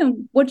coming too?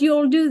 And what do you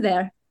all do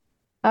there?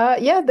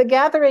 The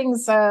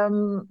gatherings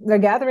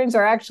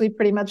are actually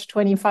pretty much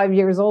 25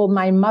 years old.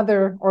 My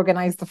mother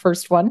organized the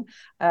first one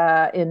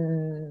in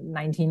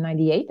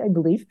 1998, I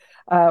believe,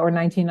 or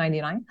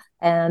 1999.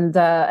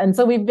 And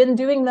so we've been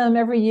doing them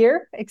every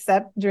year,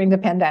 except during the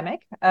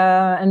pandemic.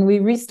 And we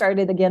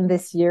restarted again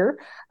this year.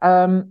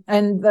 And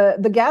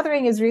the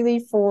gathering is really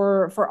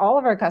for all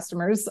of our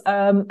customers.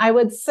 I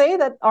would say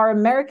that our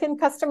American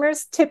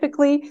customers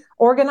typically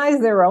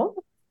organize their own.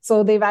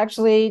 So they've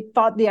actually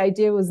thought the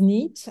idea was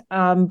neat,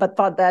 but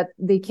thought that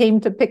they came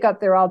to pick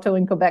up their Alto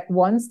in Quebec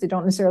once. They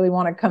don't necessarily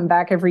want to come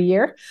back every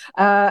year.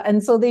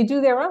 And so they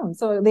do their own.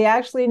 So they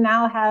actually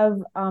now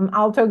have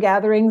Alto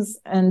gatherings,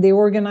 and they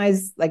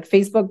organize like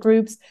Facebook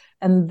groups.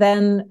 And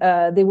then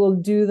they will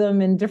do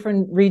them in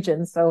different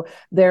regions. So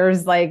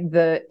there's like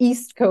the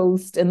East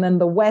Coast, and then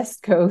the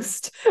West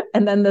Coast,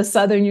 and then the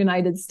Southern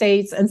United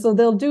States. And so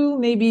they'll do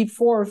maybe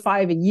 4 or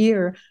 5 a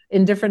year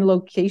in different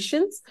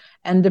locations.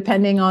 And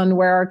depending on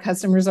where our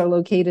customers are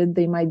located,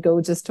 they might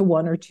go just to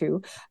 1 or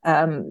 2.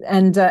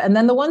 And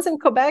then the ones in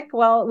Quebec,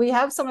 well, we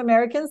have some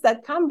Americans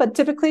that come, but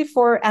typically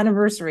for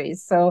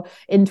anniversaries. So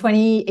in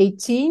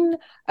 2018,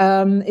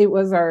 it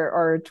was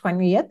our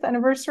 20th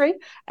anniversary.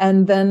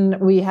 And then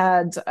we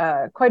had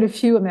quite a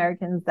few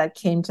Americans that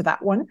came to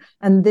that one.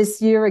 And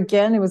this year,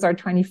 again, it was our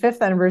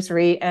 25th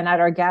anniversary. And at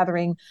our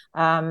gathering,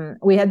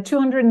 we had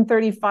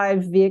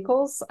 235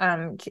 vehicles,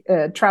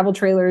 travel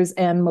trailers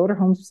and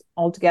motorhomes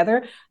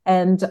altogether.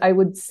 And I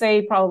would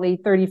say probably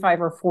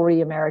 35 or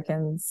 40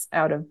 Americans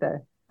out of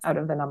the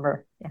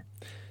number. Yeah.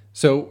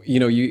 So,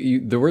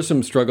 there were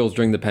some struggles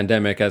during the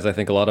pandemic, as I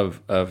think a lot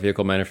of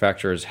vehicle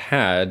manufacturers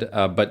had,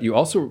 but you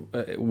also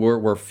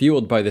were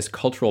fueled by this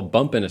cultural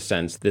bump, in a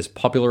sense, this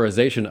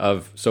popularization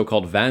of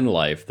so-called van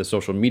life, the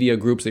social media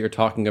groups that you're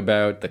talking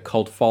about, the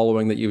cult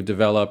following that you've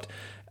developed.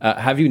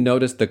 Have you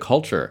noticed the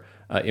culture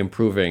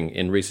improving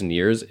in recent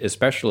years,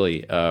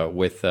 especially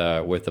with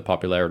the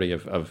popularity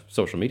of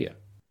social media?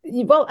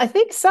 Well, I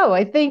think so.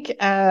 I think,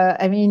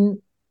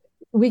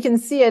 we can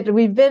see it.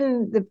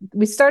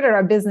 We started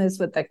our business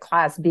with the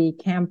Class B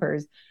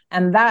campers,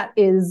 and that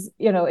is,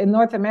 in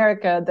North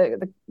America,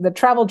 the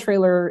travel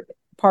trailer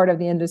part of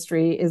the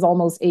industry is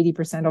almost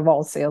 80% of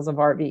all sales of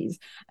RVs,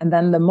 and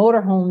then the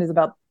motorhome is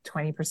about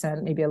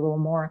 20%, maybe a little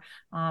more,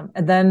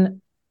 and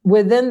then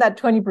within that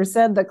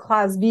 20%, the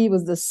Class B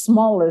was the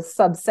smallest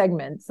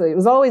subsegment. So it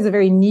was always a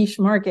very niche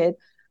market.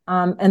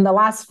 And the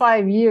last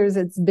 5 years,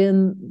 it's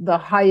been the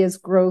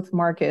highest growth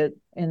market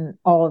in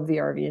all of the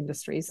RV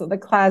industry. So the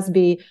Class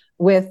B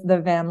with the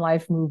van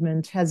life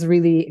movement has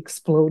really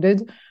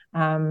exploded.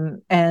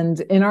 And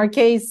in our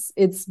case,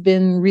 it's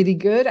been really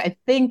good. I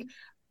think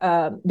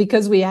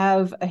because we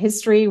have a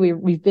history,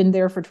 we've been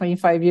there for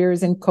 25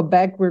 years. In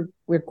Quebec,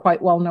 we're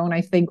quite well known,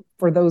 I think,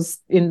 for those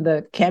in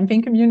the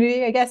camping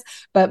community, I guess.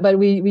 But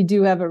we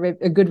do have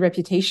a good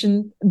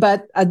reputation.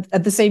 But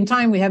at the same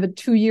time, we have a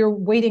 2-year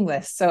waiting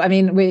list. So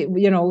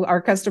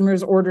our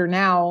customers order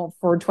now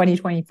for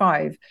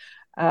 2025.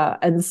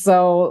 And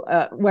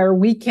so where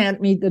we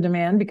can't meet the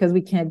demand because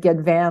we can't get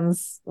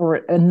vans or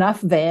enough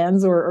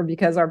vans, or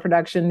because our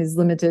production is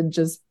limited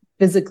just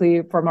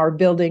physically from our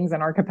buildings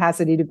and our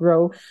capacity to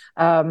grow,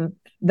 then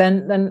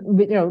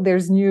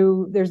there's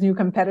new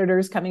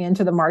competitors coming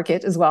into the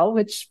market as well,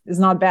 which is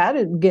not bad.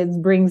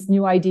 It brings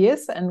new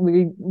ideas, and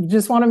we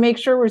just want to make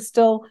sure we're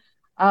still.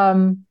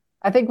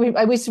 I think we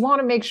want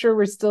to make sure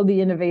we're still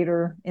the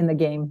innovator in the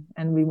game,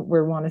 and we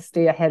want to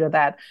stay ahead of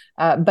that.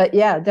 But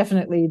yeah,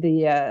 definitely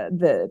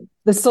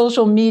the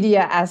social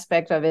media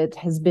aspect of it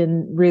has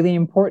been really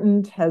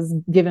important, has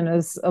given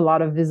us a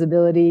lot of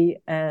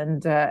visibility,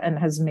 and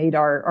has made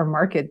our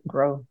market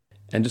grow.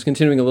 And just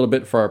continuing a little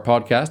bit for our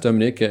podcast,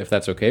 Dominique, if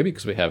that's okay,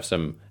 because we have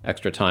some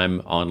extra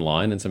time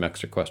online and some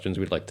extra questions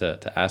we'd like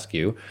to ask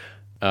you.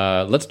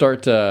 Let's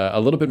start a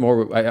little bit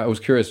more. I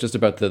was curious just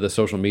about the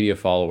social media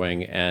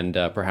following, and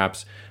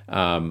perhaps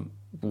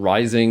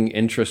rising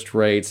interest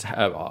rates,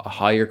 a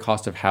higher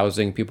cost of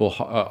housing, people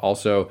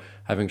also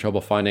having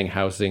trouble finding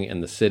housing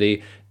in the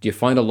city. Do you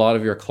find a lot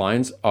of your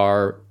clients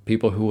are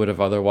people who would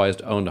have otherwise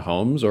owned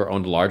homes or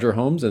owned larger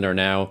homes and are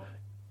now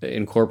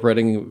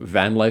incorporating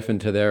van life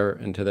into their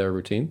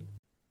routine?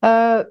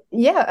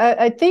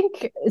 I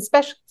think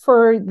especially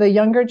for the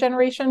younger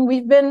generation,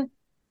 we've been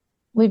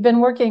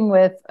working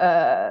with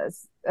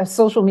a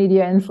social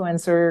media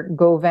influencer,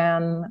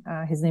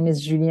 GoVan. His name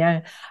is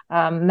Julien,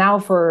 now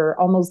for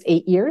almost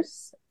 8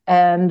 years.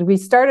 And we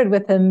started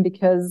with him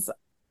because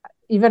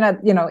even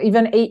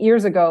 8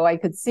 years ago, I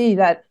could see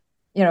that,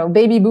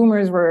 baby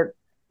boomers were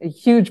a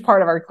huge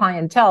part of our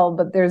clientele,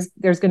 but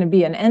there's going to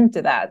be an end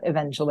to that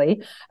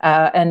eventually.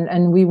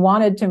 And we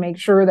wanted to make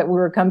sure that we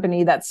were a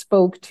company that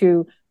spoke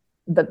to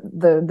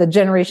the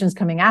generations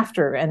coming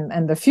after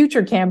and the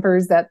future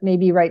campers that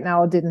maybe right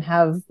now didn't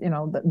have,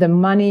 the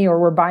money or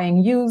were buying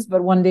used,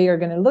 but one day are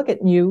going to look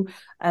at new.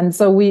 And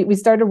so we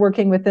started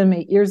working with them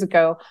 8 years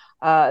ago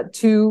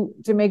to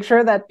make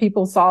sure that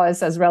people saw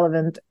us as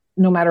relevant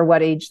no matter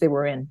what age they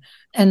were in.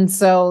 And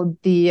so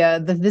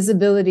the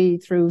visibility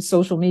through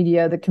social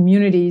media, the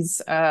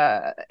communities,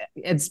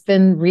 it's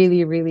been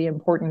really, really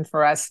important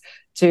for us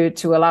to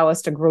allow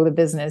us to grow the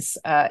business.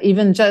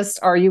 Even just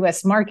our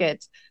US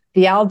market,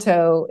 the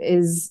Alto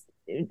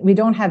we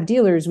don't have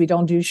dealers, we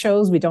don't do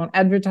shows, we don't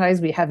advertise,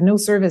 we have no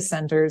service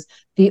centers.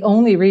 The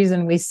only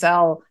reason we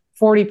sell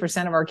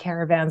 40% of our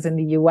caravans in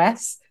the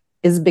US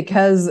is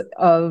because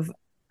of,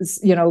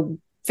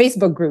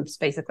 Facebook groups,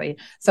 basically.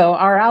 So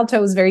our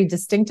Alto is very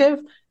distinctive.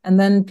 And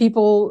then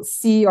people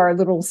see our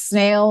little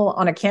snail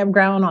on a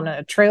campground on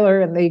a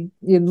trailer, and they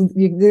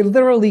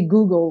literally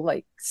Google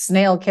like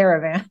snail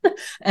caravan,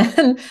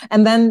 and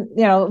then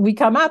we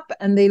come up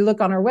and they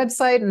look on our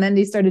website, and then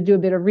they start to do a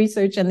bit of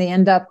research, and they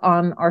end up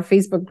on our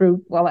Facebook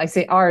group. Well, I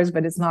say ours,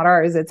 but it's not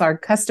ours; it's our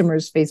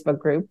customers' Facebook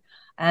group,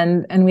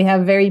 and we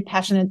have very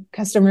passionate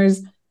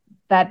customers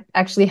that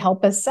actually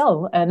help us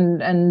sell.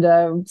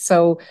 And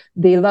so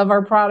they love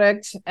our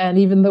product. And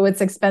even though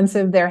it's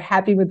expensive, they're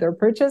happy with their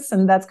purchase.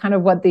 And that's kind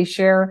of what they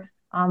share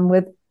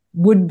with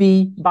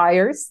would-be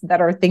buyers that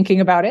are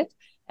thinking about it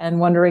and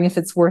wondering if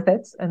it's worth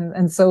it.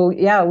 And so,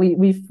 yeah,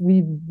 we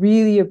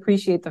really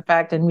appreciate the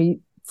fact, and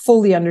we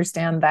fully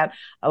understand that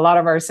a lot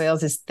of our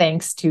sales is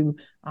thanks to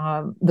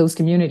those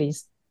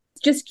communities.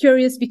 Just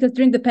curious, because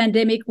during the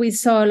pandemic, we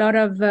saw a lot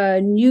of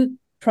new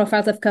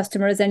profiles of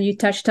customers, and you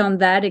touched on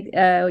that,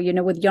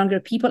 with younger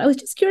people. I was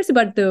just curious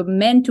about the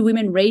men to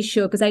women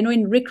ratio, because I know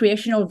in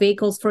recreational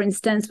vehicles, for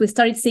instance, we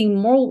started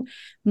seeing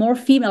more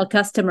female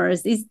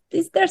customers. Is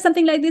there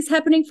something like this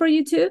happening for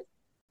you too?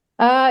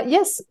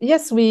 Yes.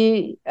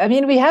 We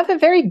have a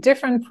very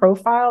different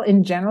profile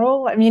in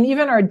general. I mean,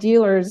 even our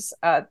dealers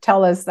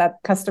tell us that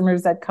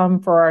customers that come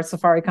for our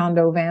Safari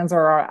Condo vans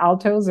or our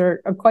Altos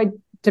are quite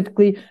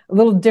typically a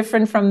little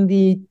different from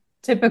the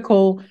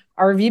typical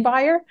RV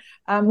buyer.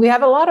 We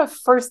have a lot of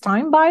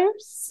first-time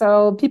buyers,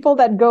 so people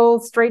that go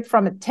straight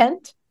from a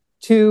tent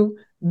to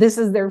this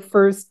is their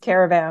first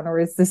caravan, or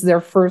this is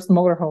their first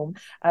motorhome.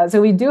 So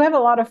we do have a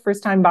lot of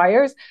first-time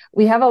buyers.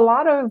 We have a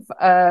lot of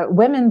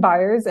women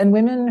buyers and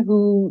women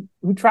who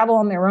travel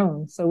on their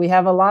own. So we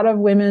have a lot of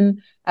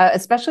women,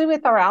 especially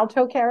with our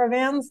Alto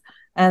caravans,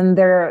 and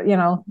they're,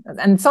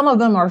 and some of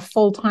them are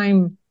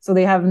full-time. So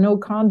they have no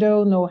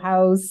condo, no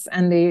house,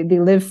 and they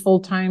live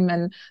full-time.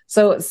 And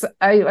so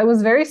I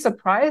was very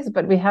surprised,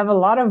 but we have a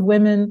lot of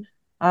women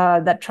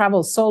that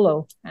travel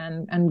solo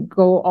and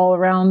go all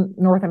around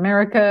North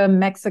America,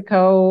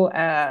 Mexico,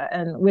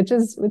 and which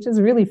is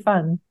really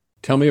fun.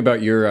 Tell me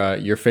about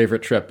your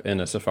favorite trip in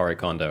a Safari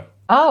Condo.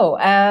 Oh,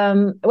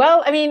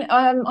 well,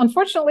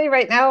 unfortunately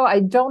right now I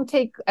don't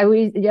take, I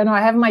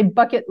have my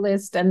bucket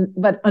list,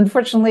 but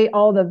unfortunately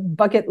all the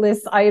bucket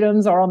list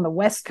items are on the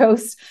West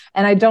Coast,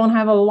 and I don't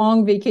have a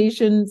long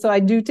vacation. So I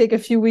do take a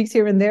few weeks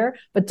here and there,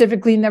 but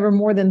typically never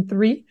more than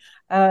 3.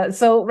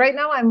 So right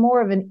now I'm more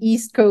of an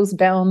East Coast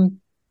bound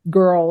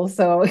girl.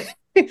 So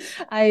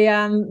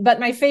but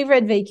my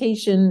favorite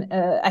vacation,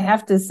 I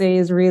have to say,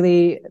 is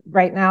really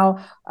right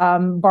now,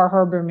 Bar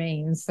Harbor,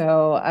 Maine.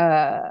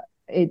 So,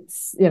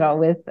 it's,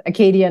 with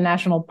Acadia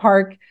National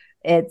Park,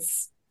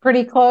 it's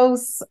pretty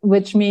close,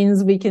 which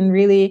means we can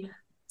really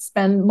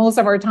spend most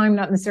of our time,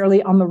 not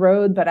necessarily on the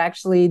road, but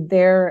actually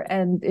there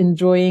and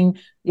enjoying,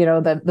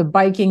 the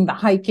biking, the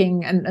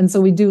hiking. And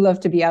so we do love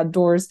to be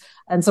outdoors.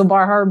 And so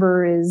Bar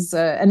Harbor is,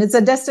 and it's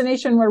a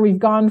destination where we've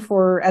gone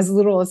for as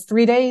little as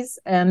 3 days.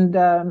 And,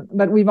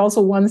 but we've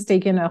also once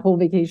taken a whole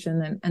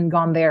vacation and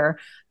gone there.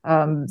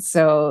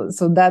 So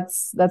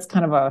that's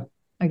kind of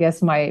I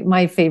guess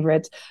my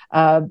favorite,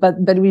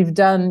 but we've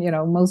done,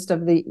 most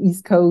of the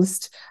East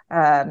Coast.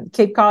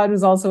 Cape Cod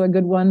was also a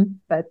good one,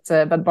 but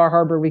Bar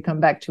Harbor we come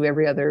back to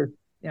every other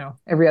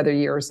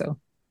year or so.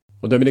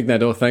 Well, Dominique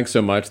Nadeau, thanks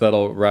so much.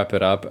 That'll wrap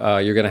it up.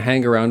 You're going to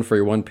hang around for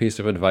your one piece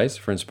of advice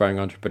for inspiring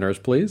entrepreneurs,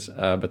 please.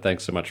 But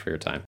thanks so much for your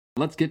time.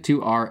 Let's get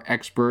to our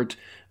expert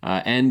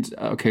and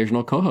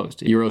occasional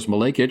co-host, Uros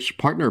Milekic,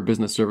 partner of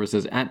business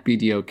services at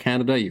BDO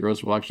Canada.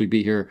 Uros will actually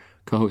be here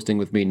co-hosting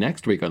with me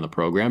next week on the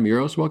program.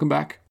 Uros, welcome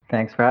back.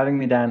 Thanks for having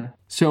me, Dan.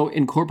 So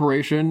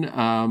incorporation,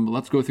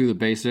 let's go through the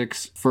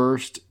basics.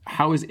 First,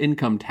 how is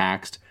income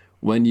taxed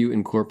when you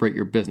incorporate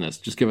your business?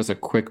 Just give us a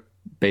quick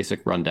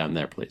basic rundown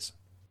there, please.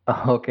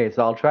 Okay,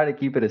 so I'll try to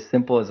keep it as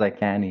simple as I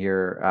can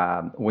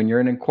here. When you're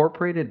an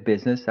incorporated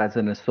business as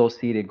an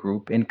associated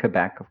group in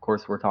Quebec, of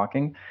course, we're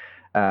talking,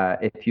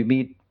 if you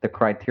meet the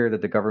criteria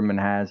that the government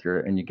has,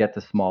 and you get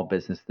the small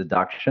business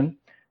deduction,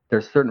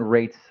 there's certain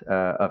rates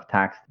of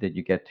tax that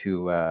you get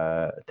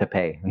to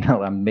pay.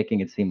 No, I'm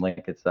making it seem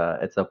like it's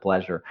a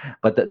pleasure,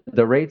 but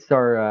the rates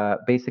are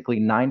basically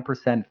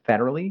 9%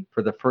 federally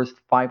for the first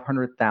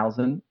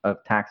 500,000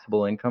 of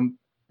taxable income,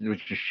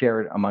 which is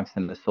shared amongst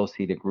an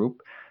associated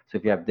group. So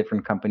if you have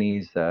different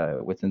companies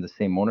within the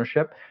same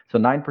ownership, so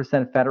 9%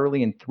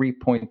 federally and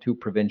 3.2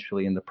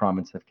 provincially in the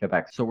province of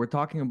Quebec. So we're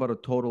talking about a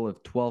total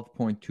of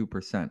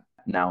 12.2%.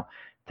 Now,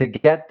 to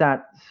get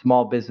that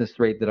small business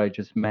rate that I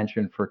just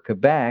mentioned for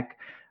Quebec,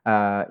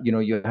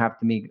 you have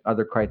to meet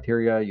other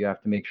criteria. You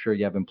have to make sure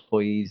you have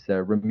employees,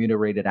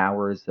 remunerated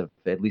hours of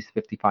at least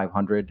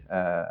 5,500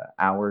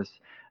 hours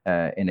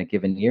in a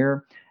given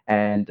year.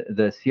 And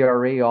the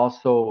CRA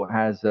also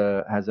has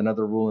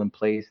another rule in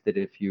place that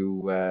if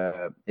you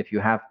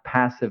have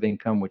passive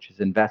income, which is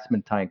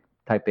investment type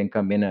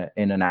income in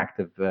an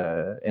active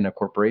in a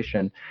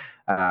corporation,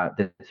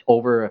 that's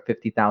over a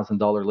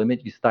 $50,000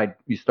 limit, you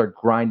start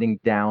grinding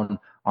down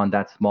on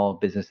that small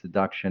business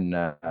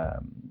deduction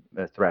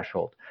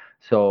threshold.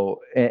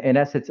 So in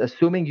essence,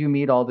 assuming you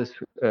meet all this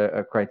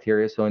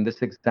criteria, so in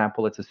this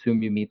example, let's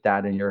assume you meet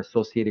that and your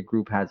associated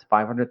group has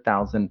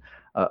 500,000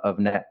 of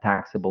net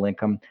taxable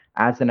income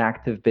as an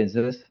active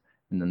business,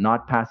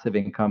 not passive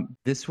income.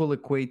 This will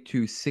equate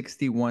to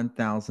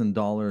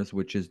 $61,000,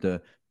 which is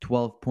the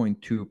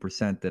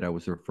 12.2% that I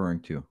was referring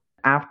to.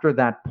 After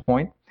that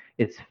point,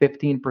 it's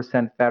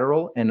 15%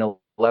 federal and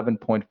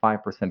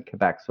 11.5%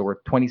 Quebec. So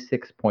we're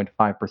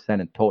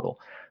 26.5% in total.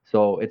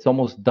 So it's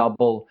almost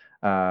double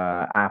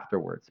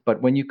afterwards.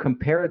 But when you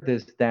compare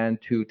this then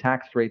to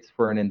tax rates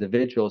for an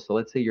individual, so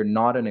let's say you're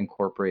not an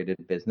incorporated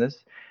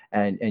business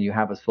and you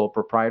have a sole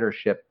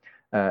proprietorship,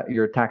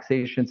 your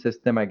taxation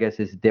system, I guess,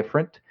 is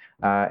different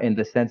in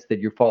the sense that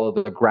you follow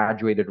the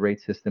graduated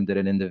rate system that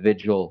an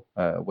individual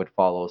would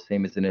follow,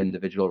 same as an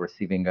individual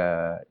receiving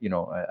a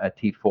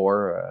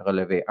T4,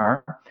 relevé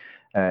 1.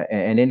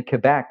 And in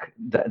Quebec,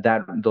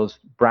 those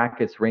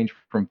brackets range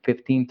from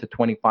 15 to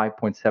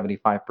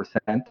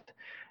 25.75%.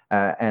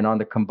 And on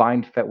the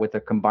with a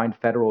combined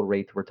federal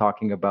rate, we're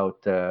talking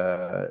about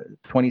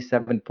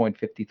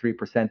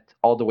 27.53%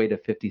 all the way to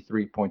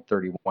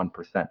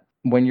 53.31%.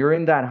 When you're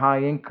in that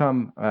high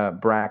income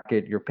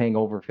bracket, you're paying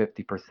over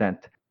 50%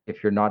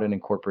 if you're not an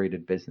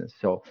incorporated business.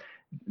 So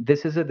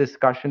this is a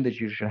discussion that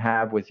you should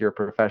have with your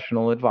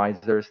professional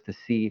advisors to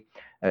see,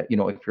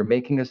 if you're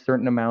making a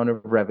certain amount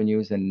of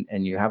revenues and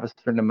you have a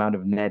certain amount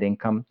of net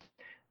income,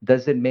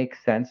 does it make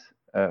sense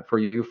for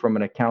you from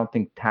an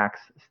accounting tax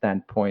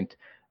standpoint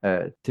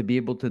to be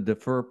able to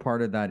defer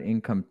part of that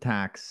income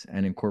tax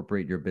and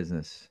incorporate your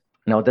business?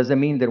 Now, it doesn't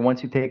mean that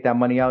once you take that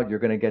money out, you're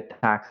going to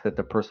get taxed at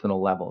the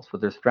personal level. So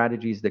there's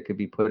strategies that could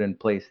be put in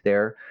place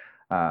there.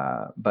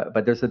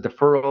 But there's a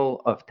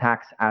deferral of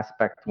tax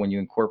aspect when you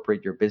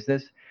incorporate your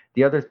business.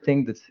 The other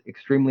thing that's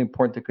extremely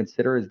important to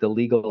consider is the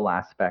legal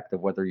aspect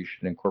of whether you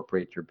should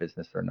incorporate your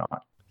business or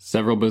not.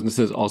 Several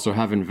businesses also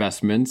have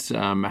investments.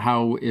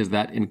 How is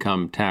that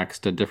income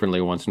taxed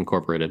differently once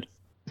incorporated?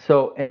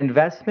 So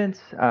investments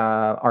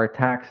are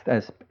taxed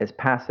as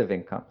passive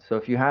income. So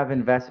if you have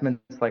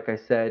investments, like I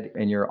said,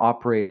 in your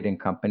operating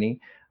company,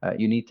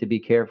 you need to be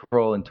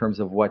careful in terms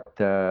of what,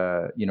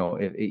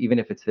 even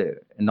if it's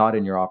not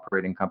in your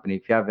operating company.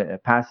 If you have a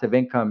passive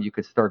income, you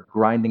could start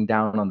grinding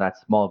down on that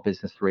small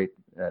business rate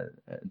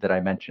that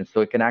I mentioned. So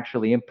it can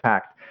actually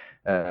impact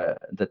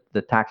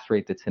the tax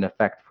rate that's in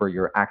effect for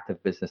your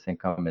active business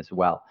income as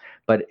well.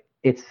 But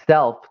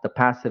itself, the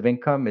passive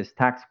income is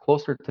taxed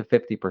closer to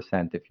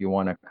 50% if you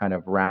want to kind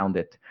of round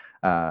it.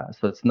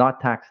 So it's not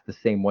taxed the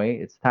same way.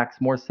 It's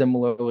taxed more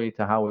similarly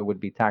to how it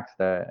would be taxed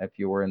if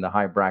you were in the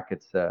high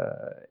brackets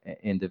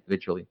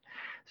individually.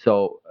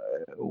 So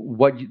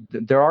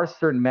there are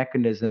certain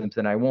mechanisms,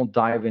 and I won't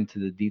dive into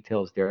the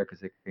details there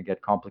because it can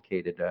get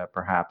complicated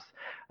perhaps,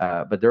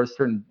 but there are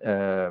certain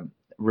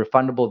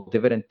refundable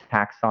dividend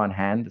tax on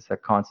hand. It's a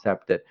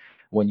concept that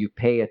when you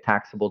pay a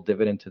taxable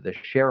dividend to the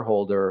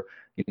shareholder,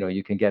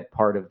 you can get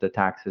part of the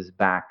taxes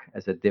back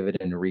as a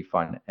dividend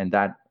refund, and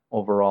that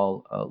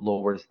overall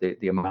lowers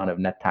the amount of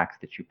net tax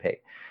that you pay.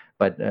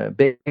 But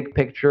big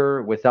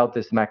picture, without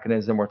this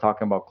mechanism, we're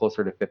talking about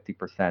closer to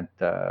 50%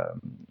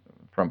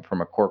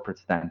 from a corporate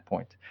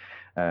standpoint.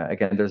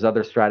 Again, there's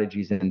other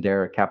strategies in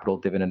there, capital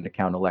dividend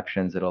account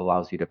elections that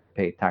allows you to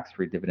pay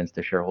tax-free dividends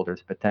to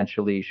shareholders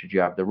potentially, should you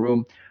have the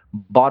room.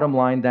 Bottom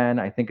line, then,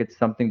 I think it's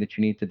something that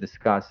you need to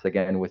discuss,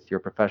 again, with your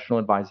professional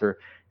advisor,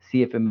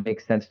 see if it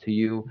makes sense to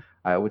you.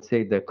 I would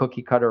say the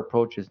cookie-cutter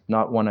approach is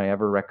not one I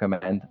ever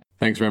recommend.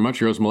 Thanks very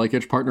much, Uros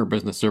Milekic, Partner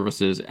Business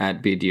Services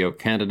at BDO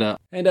Canada.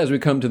 And as we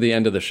come to the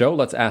end of the show,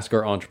 let's ask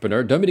our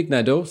entrepreneur, Dominique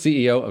Nadeau,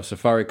 CEO of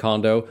Safari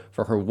Condo,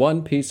 for her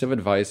one piece of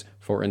advice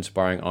for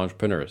inspiring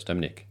entrepreneurs.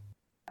 Dominique.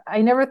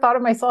 I never thought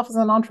of myself as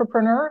an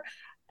entrepreneur.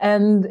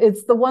 And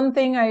it's the one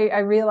thing I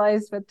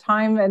realized with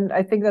time. And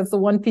I think that's the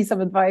one piece of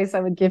advice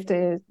I would give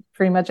to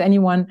pretty much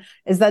anyone,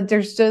 is that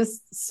there's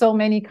just so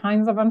many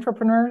kinds of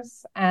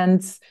entrepreneurs.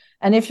 And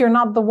if you're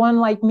not the one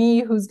like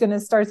me who's going to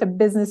start a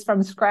business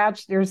from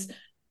scratch, there's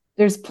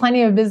there's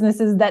plenty of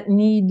businesses that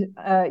need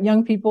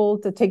young people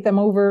to take them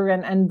over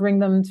and bring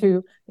them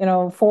to,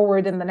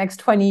 forward in the next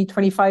 20,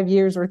 25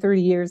 years or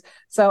 30 years.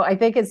 So I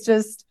think it's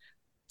just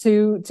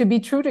to be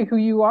true to who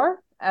you are.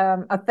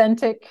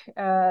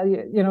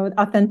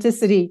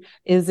 Authenticity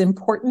is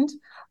important.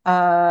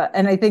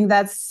 And I think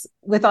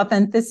with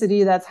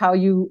authenticity, that's how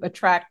you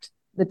attract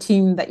the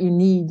team that you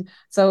need.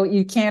 So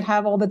you can't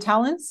have all the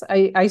talents.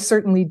 I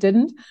certainly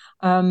didn't.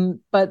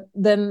 But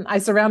then I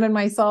surrounded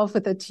myself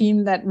with a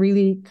team that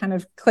really kind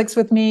of clicks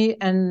with me,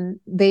 and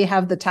they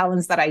have the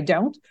talents that I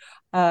don't.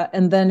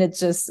 And then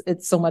it's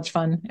so much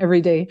fun every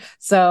day.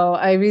 So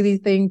I really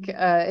think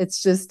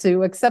it's just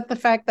to accept the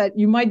fact that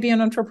you might be an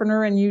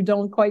entrepreneur and you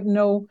don't quite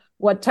know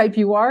what type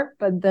you are,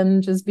 but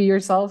then just be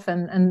yourself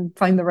and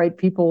find the right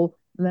people,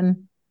 and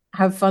then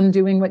have fun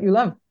doing what you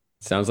love.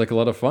 Sounds like a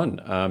lot of fun.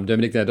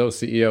 Dominique Nadeau,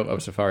 CEO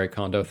of Safari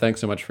Condo,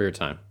 thanks so much for your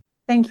time.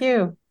 Thank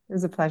you. It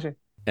was a pleasure.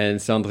 And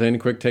Sandrine,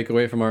 quick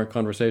takeaway from our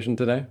conversation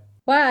today?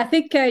 Well, I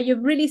think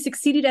you've really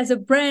succeeded as a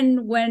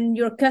brand when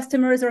your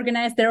customers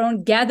organize their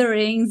own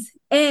gatherings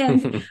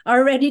and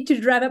are ready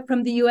to drive up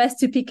from the US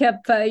to pick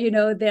up,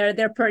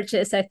 their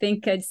purchase. I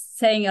think it's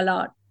saying a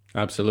lot.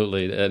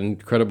 Absolutely. An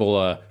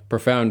incredible,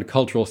 profound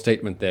cultural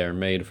statement there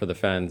made for the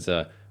fans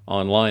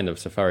online of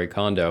Safari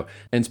Condo.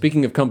 And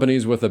speaking of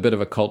companies with a bit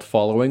of a cult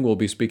following, we'll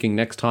be speaking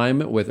next time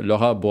with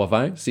Laura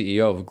Boivin,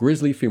 CEO of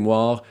Grizzly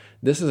Fumoir.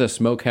 This is a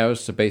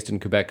smokehouse based in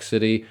Quebec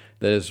City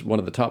that is one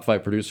of the top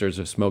 5 producers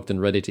of smoked and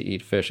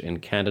ready-to-eat fish in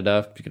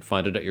Canada. You can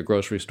find it at your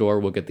grocery store.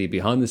 We'll get the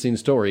behind-the-scenes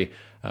story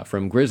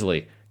from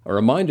Grizzly. A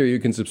reminder, you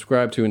can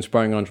subscribe to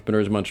Inspiring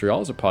Entrepreneurs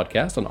Montreal as a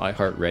podcast on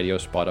iHeartRadio,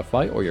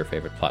 Spotify, or your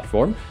favorite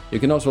platform. You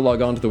can also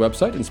log on to the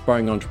website,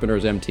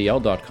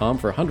 inspiringentrepreneursmtl.com,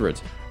 for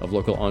hundreds of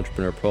local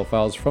entrepreneur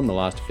profiles from the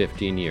last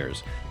 15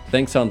 years.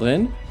 Thanks,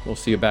 Sandrine. We'll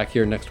see you back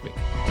here next week.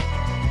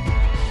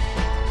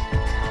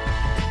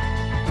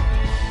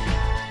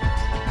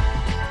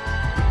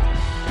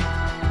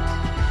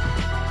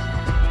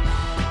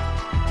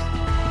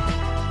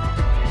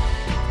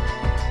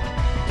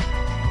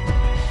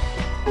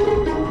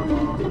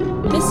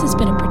 This has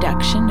been a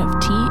production of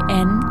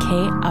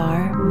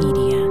TNKR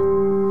Media.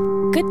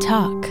 Good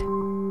talk.